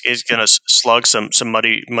 He's gonna slug some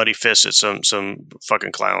muddy fists at some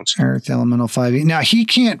fucking clowns. Earth Elemental 5e. Now he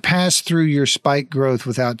can't pass through your spike growth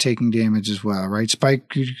without taking damage as well, right?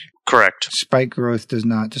 Correct. Spike growth does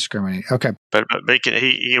not discriminate. Okay. But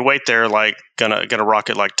he wait there like gonna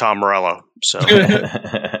rock it like Tom Morello. So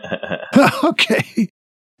Okay.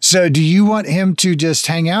 So do you want him to just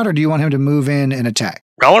hang out, or do you want him to move in and attack?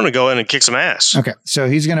 I want him to go in and kick some ass. Okay, so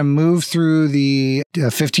he's going to move through the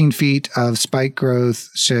 15 feet of spike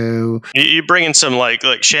growth. So you bring in some like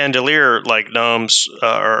chandelier like gnomes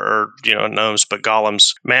or gnomes, but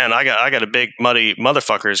golems. Man, I got a big muddy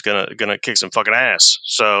motherfucker who's gonna kick some fucking ass.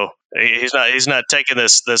 So he's not taking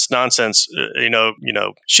this nonsense.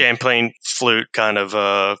 Champagne flute kind of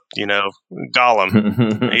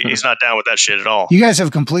golem. He's not down with that shit at all. You guys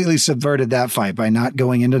have completely subverted that fight by not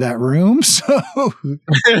going into that room. So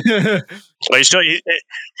Well,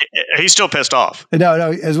 he's still pissed off.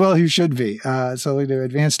 No, as well he should be. So we do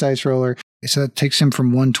advanced dice roller. So that takes him from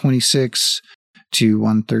 126 to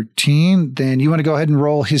 113. Then you want to go ahead and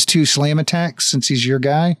roll his 2 slam attacks since he's your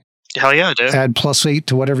guy. Hell yeah, dude. Add +8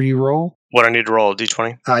 to whatever you roll. What I need to roll, a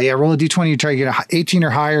d20? Yeah, roll a d20. You try to get a 18 or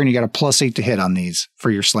higher, and you got a +8 to hit on these for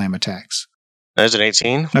your slam attacks. That's an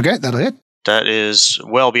 18. Okay, that'll hit. That is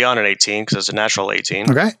well beyond an 18 because it's a natural 18.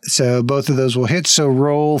 Okay, so both of those will hit. So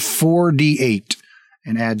roll 4d8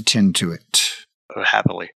 and add 10 to it.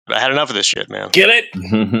 Happily. I had enough of this shit, man. Get it?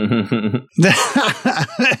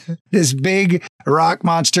 This big rock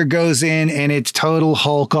monster goes in, and it's total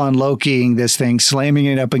Hulk on Lokiing this thing, slamming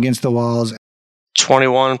it up against the walls.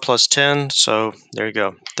 21 plus 10, so there you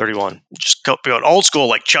go. 31. Just go old school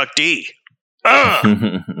like Chuck D.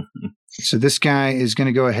 So this guy is going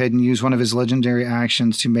to go ahead and use one of his legendary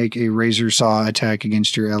actions to make a razor saw attack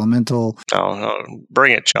against your elemental. Oh,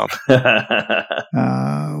 bring it, chump.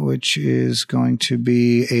 Which is going to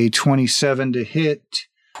be a 27 to hit,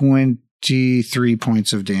 23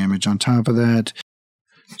 points of damage on top of that.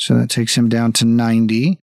 So that takes him down to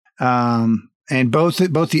 90. And both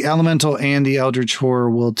the elemental and the eldritch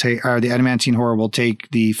horror the adamantine horror will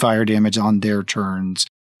take the fire damage on their turns.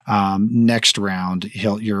 Next round,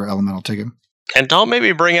 your elemental take him. And don't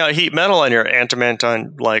maybe bring out heat metal on your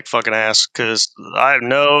adamantine like fucking ass, because I have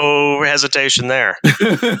no hesitation there.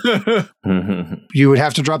 You would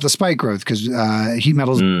have to drop the spike growth because heat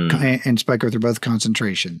metals and spike growth are both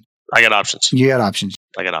concentration. I got options. You got options.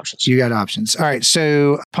 I got options. You got options. All right.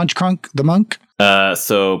 So Punch Crunk, the monk.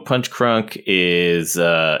 So Punch Crunk is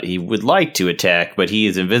he would like to attack, but he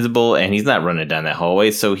is invisible and he's not running down that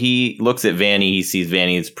hallway. So he looks at Vanny. He sees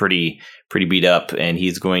Vanny is pretty beat up, and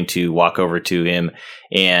he's going to walk over to him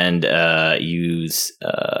and use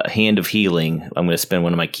Hand of Healing. I'm going to spend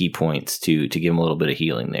one of my key points to give him a little bit of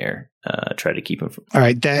healing there. Try to keep him from. All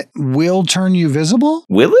right, that will turn you visible.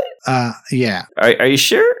 Will it? Yeah. Are you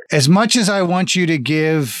sure? As much as I want you to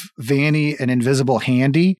give Vanny an invisible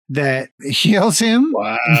handy that heals him.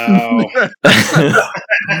 Wow.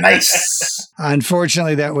 Nice.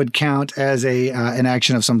 Unfortunately, that would count as an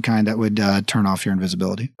action of some kind that would turn off your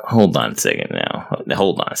invisibility. Hold on a second now.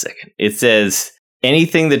 Hold on a second. It says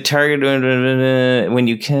Anything the target when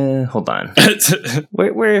you can hold on.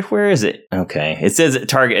 Where is it? Okay, it says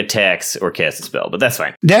target attacks or cast a spell, but that's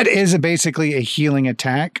fine. That is basically a healing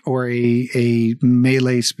attack or a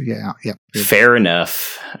melee. Yeah. Fair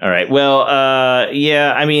enough. All right. Well,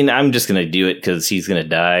 yeah. I mean, I'm just gonna do it because he's gonna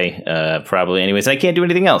die probably. Anyways, I can't do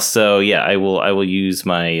anything else. So yeah, I will use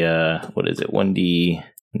my what is it?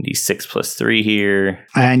 1d6 plus 3 here.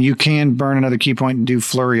 And you can burn another key point and do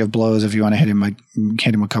flurry of blows if you want to hit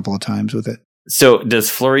him a couple of times with it. So does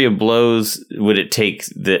flurry of blows, would it take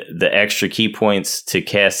the extra key points to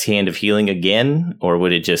cast Hand of Healing again, or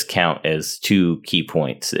would it just count as 2 key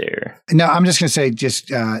points there? No, I'm just going to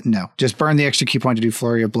say no. Just burn the extra key point to do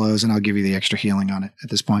flurry of blows, and I'll give you the extra healing on it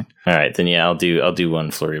at this point. All right, then yeah, I'll do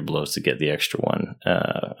 1 flurry of blows to get the extra one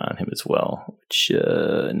on him as well. Which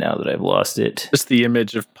now that I've lost it, just the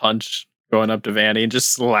image of Punch going up to Vanny and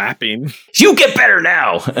just slapping. You get better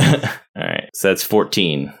now. All right, so that's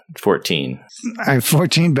 14. 14. All right,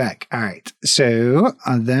 14 back. All right, so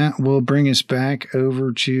that will bring us back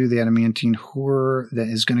over to the adamantine horror that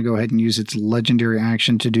is going to go ahead and use its legendary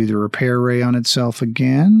action to do the repair ray on itself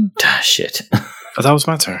again. Ah, shit. I thought it was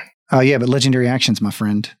my turn. Oh, yeah, but legendary actions, my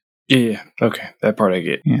friend. Yeah. Okay, that part I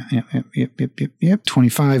get. Yep.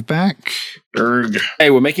 25 back.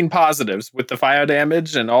 Hey, we're making positives with the fire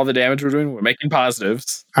damage and all the damage we're doing. We're making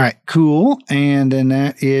positives. All right, cool. And then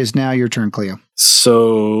that is now your turn, Cleo.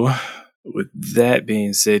 So, with that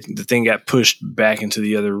being said, the thing got pushed back into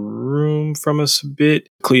the other room from us a bit.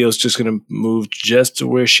 Cleo's just going to move just to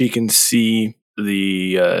where she can see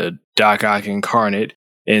the Doc Ock incarnate,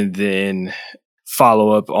 and then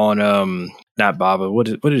follow up on not Baba.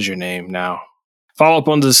 What is your name now? Follow up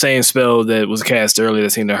on the same spell that was cast earlier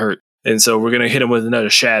that seemed to hurt. And so we're gonna hit him with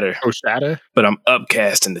another shatter. Oh, shatter? But I'm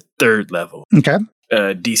upcast in the 3rd level. Okay.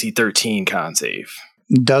 DC 13 con save.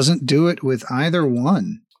 Doesn't do it with either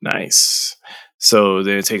one. Nice. So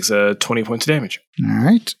then it takes 20 points of damage. All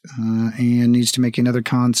right. And needs to make another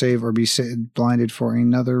con save or be blinded for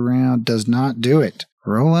another round. Does not do it.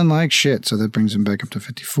 Rolling like shit. So that brings him back up to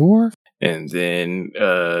 54. And then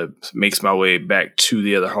makes my way back to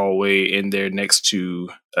the other hallway in there next to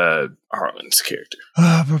Harlan's character.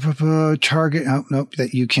 Target, nope,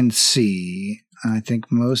 that you can see. I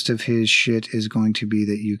think most of his shit is going to be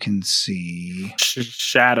that you can see.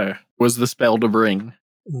 Shatter was the spell to bring.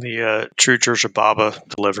 The True Church of Baba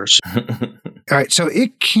delivers. All right, so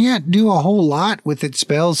it can't do a whole lot with its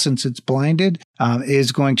spells since it's blinded. It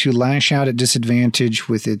is going to lash out at disadvantage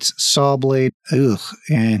with its saw blade.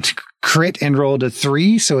 And crit and roll to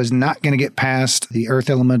 3, so is not going to get past the Earth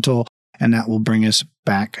Elemental, and that will bring us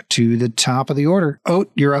back to the top of the order.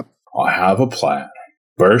 Oat, you're up. I have a plan.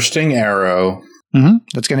 Bursting arrow.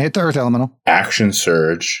 That's going to hit the Earth Elemental. Action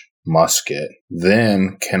surge. Musket.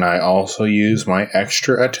 Then can I also use my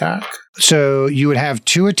extra attack? So you would have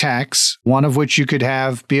 2 attacks, one of which you could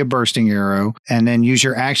have be a bursting arrow, and then use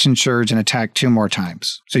your action surge and attack 2 more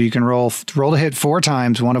times. So you can roll to hit 4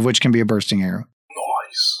 times, one of which can be a bursting arrow.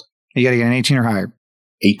 Nice. You got to get an 18 or higher.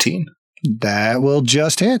 18. That will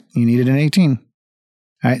just hit. You needed an 18.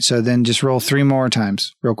 All right, so then just roll 3 more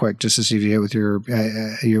times, real quick, just to see if you hit with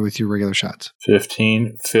your regular shots.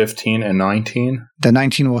 15, 15, and 19. The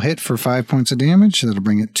 19 will hit for 5 points of damage, so that'll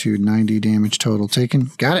bring it to 90 damage total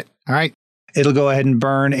taken. Got it. All right. It'll go ahead and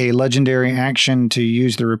burn a legendary action to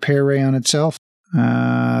use the repair ray on itself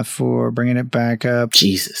for bringing it back up.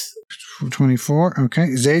 Jesus. 24.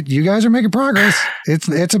 Okay, Zayd, you guys are making progress. It's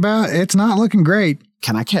not looking great.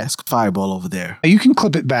 Can I cast Fireball over there? You can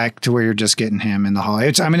clip it back to where you're just getting him in the hall.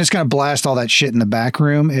 It's going to blast all that shit in the back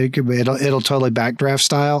room. It'll totally backdraft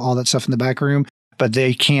style all that stuff in the back room, but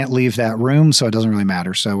they can't leave that room, so it doesn't really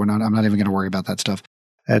matter. So I'm not even going to worry about that stuff.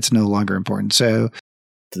 That's no longer important. So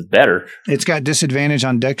it's better. It's got disadvantage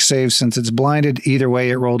on dex saves since it's blinded. Either way,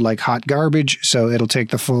 it rolled like hot garbage, so it'll take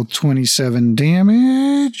the full 27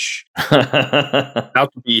 damage. That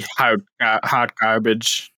would be hot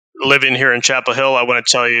garbage. Living here in Chapel Hill, I want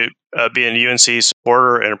to tell you, being a UNC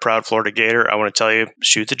supporter and a proud Florida Gator, I want to tell you,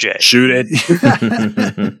 shoot the J. Shoot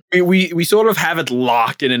it. we sort of have it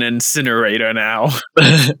locked in an incinerator now.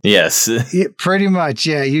 Yes. Yeah, pretty much,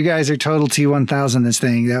 yeah. You guys are total T1000 this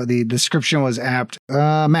thing. The description was apt.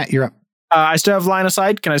 Matt, you're up. I still have line of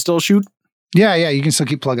sight. Can I still shoot? Yeah, you can still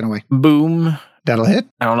keep plugging away. Boom. That'll hit.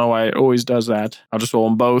 I don't know why it always does that. I'll just roll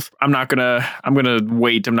them both. I'm gonna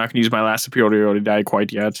wait. I'm not gonna use my last superiority die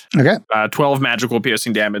quite yet. Okay. 12 magical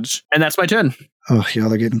piercing damage. And that's my turn. Oh,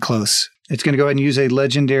 y'all are getting close. It's going to go ahead and use a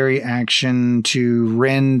legendary action to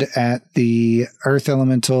rend at the Earth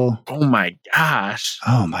Elemental. Oh my gosh.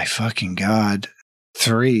 Oh my fucking God.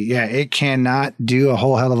 3. Yeah, it cannot do a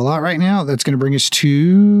whole hell of a lot right now. That's going to bring us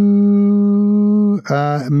to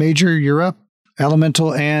Major, you're up.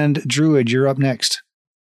 Elemental and Druid, you're up next.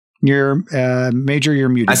 You're Major, you're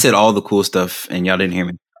muted. I said all the cool stuff, and y'all didn't hear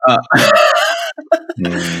me.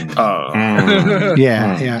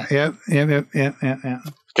 Yeah.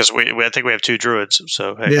 Because I think we have 2 druids,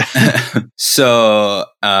 so hey. Yeah. So,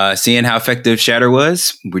 seeing how effective Shatter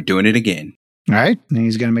was, we're doing it again. All right. And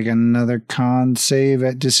he's going to make another con save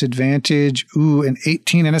at disadvantage. Ooh, an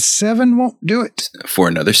 18 and a 7 won't do it. For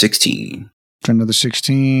another 16. For another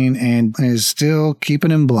 16, and is still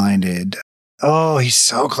keeping him blinded. Oh, he's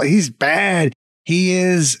so close. He's bad. He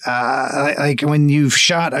is like when you've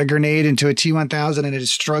shot a grenade into a T-1000 and it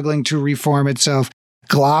is struggling to reform itself.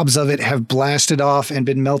 Globs of it have blasted off and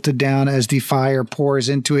been melted down as the fire pours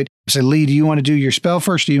into it. So, Lee, do you want to do your spell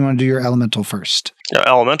first, or do you want to do your elemental first? Yeah,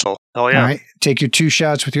 elemental. Hell yeah. All right. Take your 2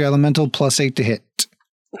 shots with your elemental plus 8 to hit.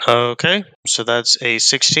 Okay, so that's a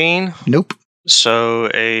 16. Nope. So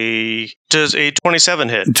does a 27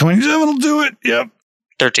 hit? 27 will do it. Yep.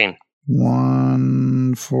 13.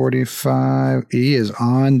 145. He is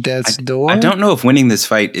on death's door. I don't know if winning this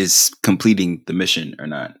fight is completing the mission or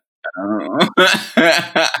not. No,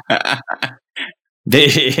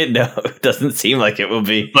 it doesn't seem like it will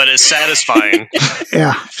be. But it's satisfying.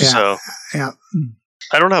 Yeah. So Yeah.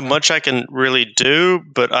 I don't have much I can really do,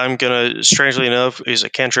 but I'm going to, strangely enough, use a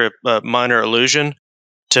cantrip minor illusion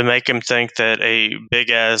to make him think that a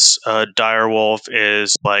big-ass dire wolf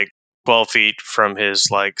is like 12 feet from his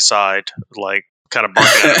side, kind of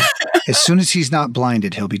barking at him. As soon as he's not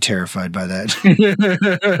blinded, he'll be terrified by that.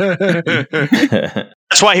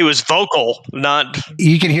 That's why he was vocal, not...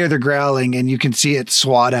 You can hear the growling, and you can see it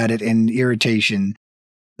swat at it in irritation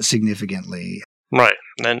significantly. Right.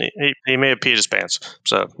 And he may have peed his pants.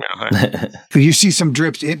 So, You see some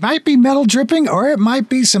drips. It might be metal dripping, or it might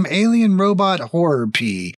be some alien robot horror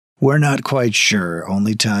pee. We're not quite sure.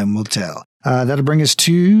 Only time will tell. That'll bring us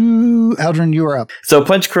to Aldrin. You are up. So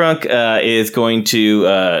Punch Crunk is going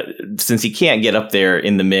to, since he can't get up there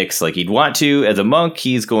in the mix like he'd want to, as a monk,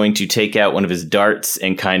 he's going to take out one of his darts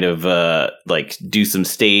and kind of do some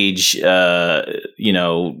stage,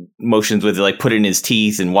 motions with it, put it in his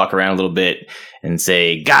teeth and walk around a little bit and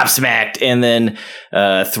say "gobsmacked," and then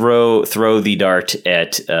throw the dart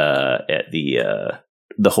at the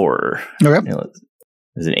horror. Okay.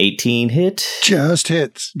 Is an 18 hit? Just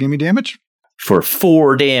hits. Give me damage. For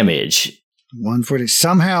 4 damage. 140.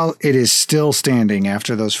 Somehow it is still standing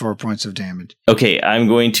after those 4 points of damage. Okay, I'm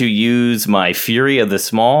going to use my Fury of the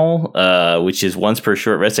Small, which is once per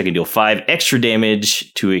short rest. I can deal 5 extra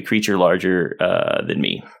damage to a creature larger than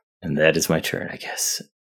me. And that is my turn, I guess.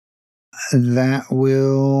 That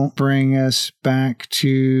will bring us back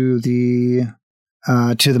to the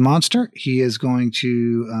monster. He is going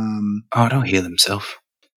to... don't heal himself.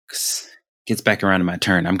 Gets back around to my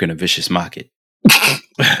turn. I'm going to vicious mock it.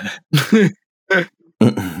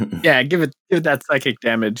 Yeah, give it that psychic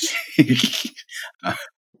damage.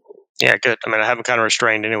 Yeah, good. I mean, I have him kind of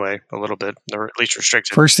restrained anyway, a little bit, or at least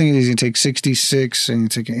restricted. First thing is he's going to take 66, and you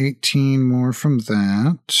take 18 more from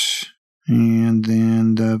that. And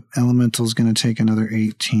then the elemental's going to take another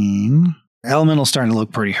 18. Elemental's starting to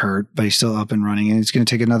look pretty hurt, but he's still up and running, and he's going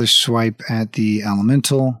to take another swipe at the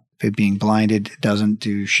elemental. It being blinded doesn't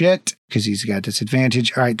do shit because he's got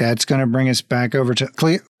disadvantage. All right, that's going to bring us back over to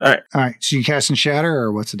clear. All right. So you casting Shatter,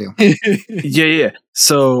 or what's the deal? Yeah.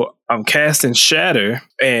 So I'm casting Shatter,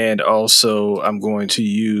 and also I'm going to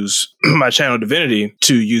use my Channel Divinity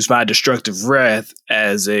to use my Destructive Wrath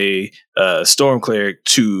as a Storm Cleric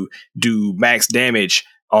to do max damage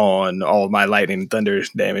on all of my lightning and thunder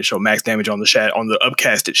damage. So max damage on the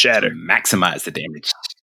upcasted Shatter. Maximize the damage.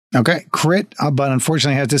 Okay, crit, but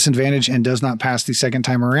unfortunately has disadvantage and does not pass the second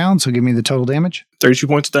time around, so give me the total damage. 32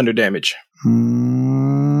 points of thunder damage.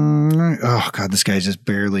 Oh, God, this guy's just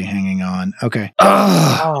barely hanging on. Okay.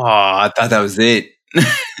 Oh, I thought that was it.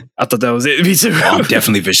 I thought that was it. Me too. I'm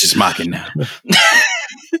definitely vicious mocking now.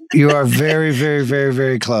 You are very, very, very,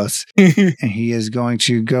 very close. And he is going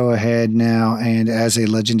to go ahead now and as a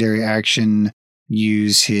legendary action,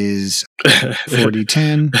 use his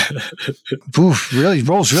 40-10. Oof, really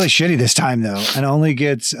rolls really shitty this time though, and only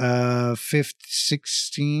gets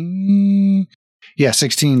 16. Yeah,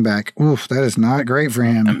 16 back. Oof, that is not great for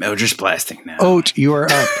him. I'm Eldritch blasting now. Oat, you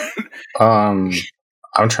are up. I'm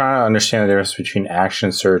trying to understand the difference between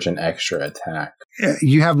action surge and extra attack.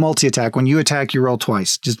 You have multi-attack. When you attack, you roll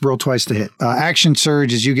twice. Just roll twice to hit. Action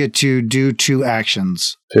surge is you get to do 2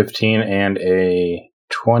 actions. 15 and a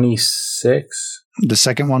 26. The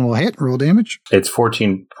second one will hit. Roll damage. It's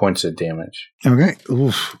 14 points of damage. Okay.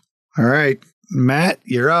 Oof. All right. Matt,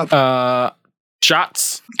 you're up.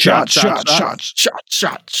 Shots. Shots.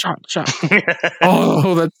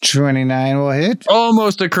 Oh, that's 29 will hit.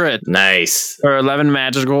 almost a crit. Nice. Or 11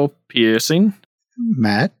 magical piercing.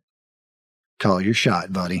 Matt, call your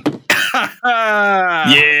shot, buddy. Yeah.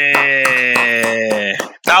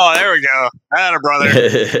 Oh, there we go. Atta brother.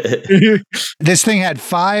 This thing had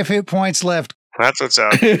 5 hit points left. That's what's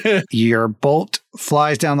up. Your bolt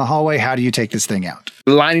flies down the hallway. How do you take this thing out?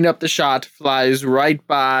 Lining up the shot, flies right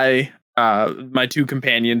by my two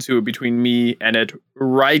companions who are between me and it,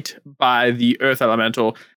 right by the earth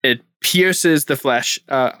elemental. It pierces the flesh,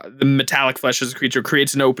 the metallic flesh of the creature,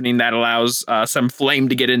 creates an opening that allows some flame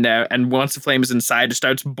to get in there. And once the flame is inside, it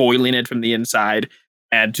starts boiling it from the inside.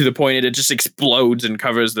 And to the point it just explodes and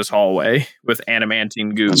covers this hallway with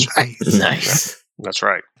adamantine goo. Nice. That's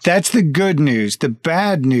right. That's the good news. The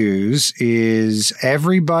bad news is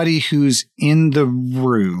everybody who's in the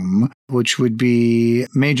room, which would be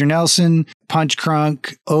Major Nelson, Punch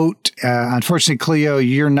Crunk, Oat. Unfortunately, Cleo,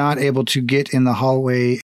 you're not able to get in the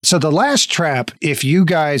hallway. So the last trap, if you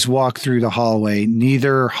guys walk through the hallway,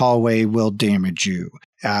 neither hallway will damage you.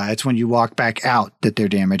 It's when you walk back out that they're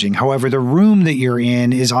damaging. However, the room that you're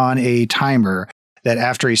in is on a timer that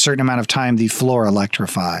after a certain amount of time, the floor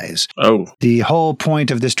electrifies. Oh. The whole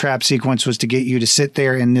point of this trap sequence was to get you to sit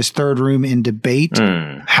there in this third room and debate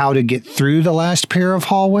how to get through the last pair of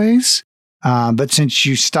hallways. But since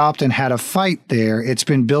you stopped and had a fight there, it's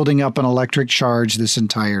been building up an electric charge this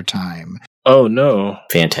entire time. Oh, no.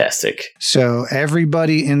 Fantastic. So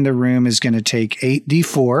everybody in the room is going to take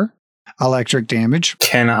 8d4 electric damage.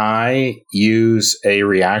 Can I use a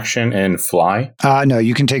reaction and fly? No,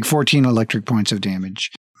 you can take 14 electric points of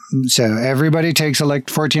damage. So everybody takes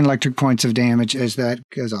 14 electric points of damage as that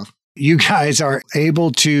goes off. You guys are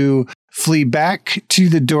able to flee back to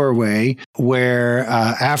the doorway where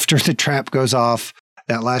after the trap goes off,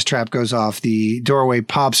 that last trap goes off, the doorway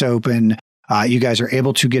pops open. You guys are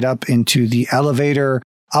able to get up into the elevator,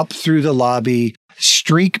 up through the lobby,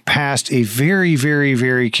 streak past a very, very,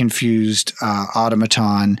 very confused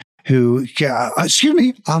automaton who, excuse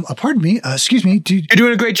me, pardon me, excuse me. You're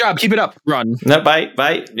doing a great job. Keep it up. Run. No,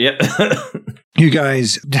 bite. Yep. You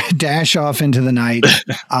guys dash off into the night,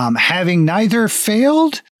 having neither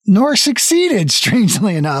failed nor succeeded,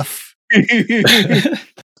 strangely enough.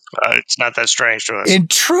 It's not that strange to us. In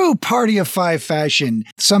true Party of Five fashion,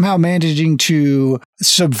 somehow managing to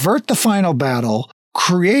subvert the final battle,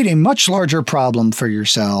 create a much larger problem for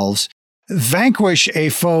yourselves, vanquish a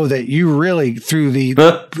foe that you really, through the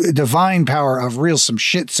divine power of real some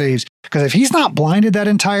shit saves, because if he's not blinded that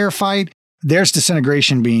entire fight, there's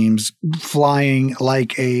disintegration beams flying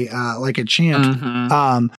like a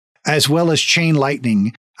champ, as well as chain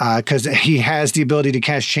lightning, because he has the ability to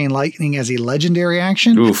cast chain lightning as a legendary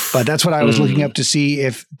action. Oof. But that's what I was looking up to see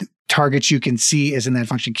if targets you can see is in that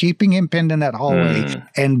function. Keeping him pinned in that hallway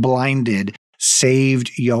and blinded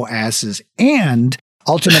saved yo asses and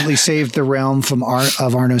ultimately saved the realm from of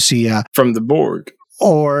Arnosia. From the Borg.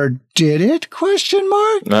 Or did it? Question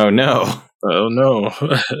mark? Oh, no. Oh, no.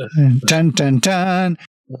 Dun, dun, dun.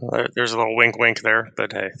 There's a little wink wink there,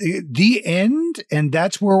 but hey. The end, and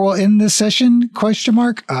that's where we'll end this session, question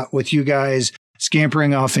mark, with you guys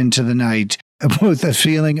scampering off into the night with a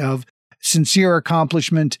feeling of sincere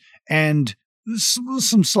accomplishment and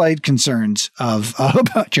some slight concerns of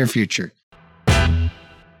about your future.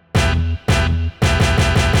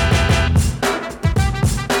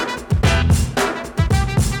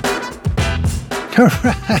 All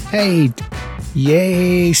right.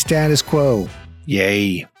 Yay, status quo.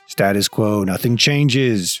 Yay, status quo. Nothing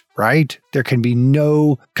changes, right? There can be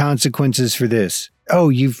no consequences for this. Oh,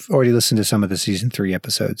 you've already listened to some of the season 3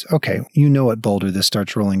 episodes. Okay, you know what boulder this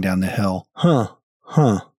starts rolling down the hill. Huh.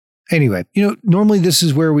 Anyway, normally this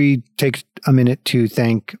is where we take a minute to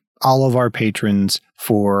thank all of our patrons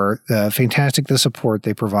for the support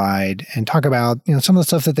they provide and talk about, some of the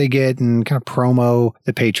stuff that they get and kind of promo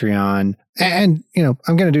the Patreon. And, I'm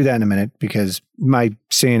going to do that in a minute because my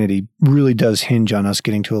sanity really does hinge on us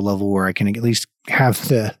getting to a level where I can at least have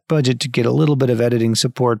the budget to get a little bit of editing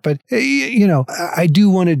support. But, I do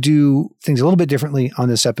want to do things a little bit differently on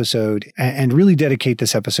this episode and really dedicate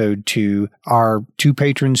this episode to our 2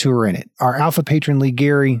 patrons who are in it. Our alpha patron, Lee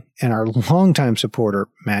Gary, and our longtime supporter,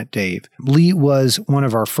 Matt Dave. Lee was one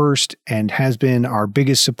of our first and has been our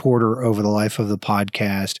biggest supporter over the life of the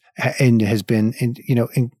podcast and has been,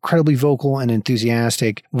 incredibly vocal and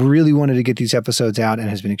enthusiastic. Really wanted to get these episodes out and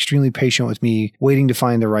has been extremely patient with me, waiting to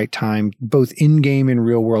find the right time, both in-game and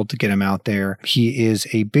real world, to get him out there. He is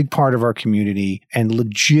a big part of our community and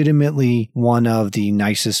legitimately one of the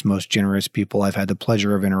nicest, most generous people I've had the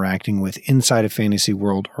pleasure of interacting with inside of Fantasy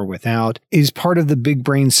World or without. Is part of the big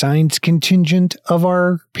brain science contingent of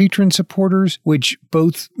our patron supporters, which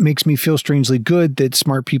both makes me feel strangely good that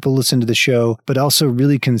smart people listen to the show, but also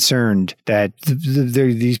really concerned that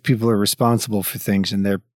these people are responsible for things and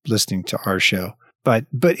they're listening to our show. But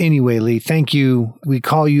anyway, Lee, thank you. We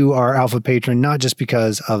call you our alpha patron, not just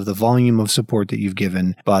because of the volume of support that you've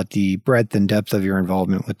given, but the breadth and depth of your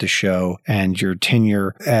involvement with the show and your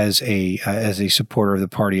tenure as a supporter of the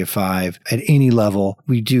Party of Five at any level.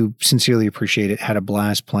 We do sincerely appreciate it. Had a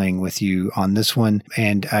blast playing with you on this one.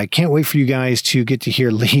 And I can't wait for you guys to get to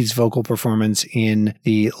hear Lee's vocal performance in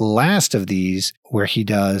the last of these, where he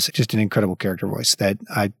does just an incredible character voice that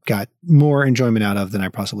I got more enjoyment out of than I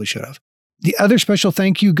possibly should have. The other special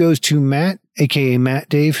thank you goes to Matt, aka Matt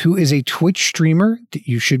Dave, who is a Twitch streamer that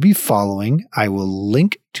you should be following. I will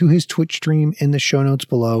link to his Twitch stream in the show notes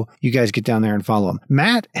below. You guys get down there and follow him.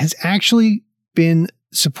 Matt has actually been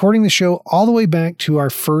supporting the show all the way back to our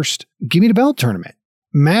first Gimme the Bell tournament.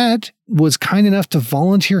 Matt was kind enough to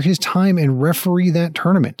volunteer his time and referee that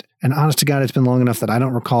tournament. And honest to God, it's been long enough that I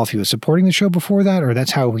don't recall if he was supporting the show before that or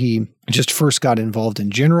that's how he just first got involved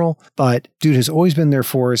in general. But dude has always been there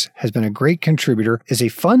for us, has been a great contributor, is a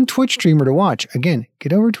fun Twitch streamer to watch. Again,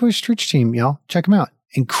 get over to his Twitch stream, y'all. Check him out.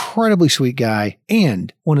 Incredibly sweet guy,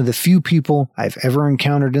 and one of the few people I've ever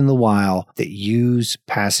encountered in the wild that use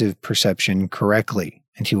passive perception correctly.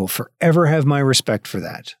 And he will forever have my respect for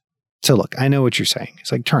that. So look, I know what you're saying.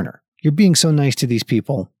 It's like, Turner, you're being so nice to these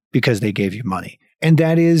people because they gave you money. And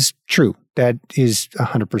that is true. That is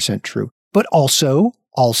 100% true. But also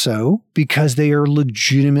because they are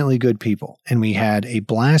legitimately good people. And we had a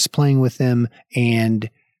blast playing with them. And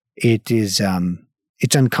it's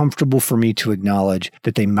uncomfortable for me to acknowledge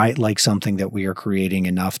that they might like something that we are creating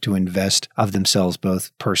enough to invest of themselves,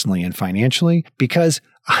 both personally and financially, because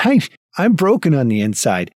I'm broken on the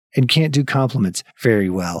inside and can't do compliments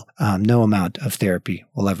very well. No amount of therapy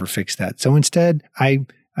will ever fix that. So instead, I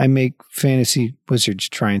make fantasy wizards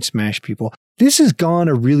try and smash people. This has gone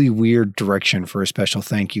a really weird direction for a special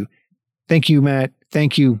thank you. Thank you, Matt.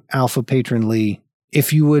 Thank you, Alpha Patron Lee.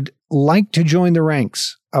 If you would like to join the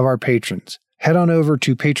ranks of our patrons, head on over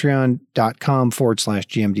to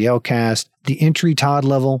patreon.com/GMDLcast. The entry Todd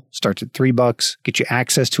level starts at $3, get you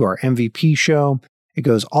access to our MVP show. It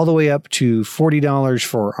goes all the way up to $40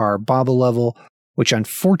 for our Baba level, which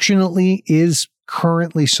unfortunately is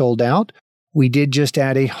currently sold out. We did just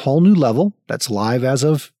add a whole new level that's live as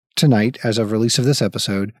of tonight, as of release of this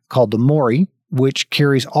episode, called the Mori, which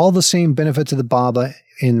carries all the same benefits of the Baba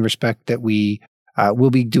in respect that we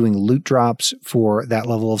will be doing loot drops for that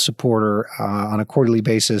level of supporter on a quarterly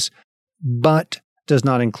basis, but does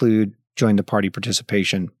not include join the party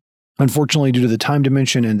participation. Unfortunately, due to the time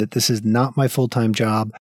dimension and that this is not my full-time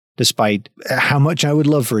job, despite how much I would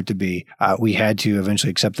love for it to be, we had to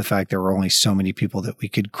eventually accept the fact there were only so many people that we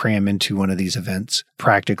could cram into one of these events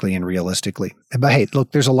practically and realistically. But hey,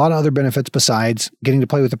 look, there's a lot of other benefits besides getting to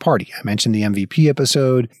play with the party. I mentioned the MVP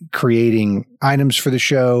episode, creating items for the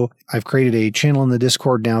show. I've created a channel in the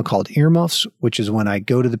Discord now called Earmuffs, which is when I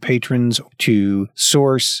go to the patrons to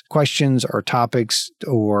source questions or topics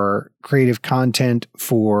or creative content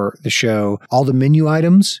for the show. All the menu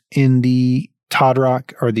items in the Todd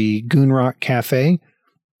Rock or the Goon Rock Cafe,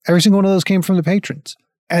 every single one of those came from the patrons.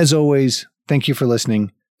 As always, thank you for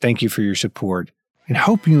listening. Thank you for your support and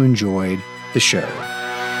hope you enjoyed the show.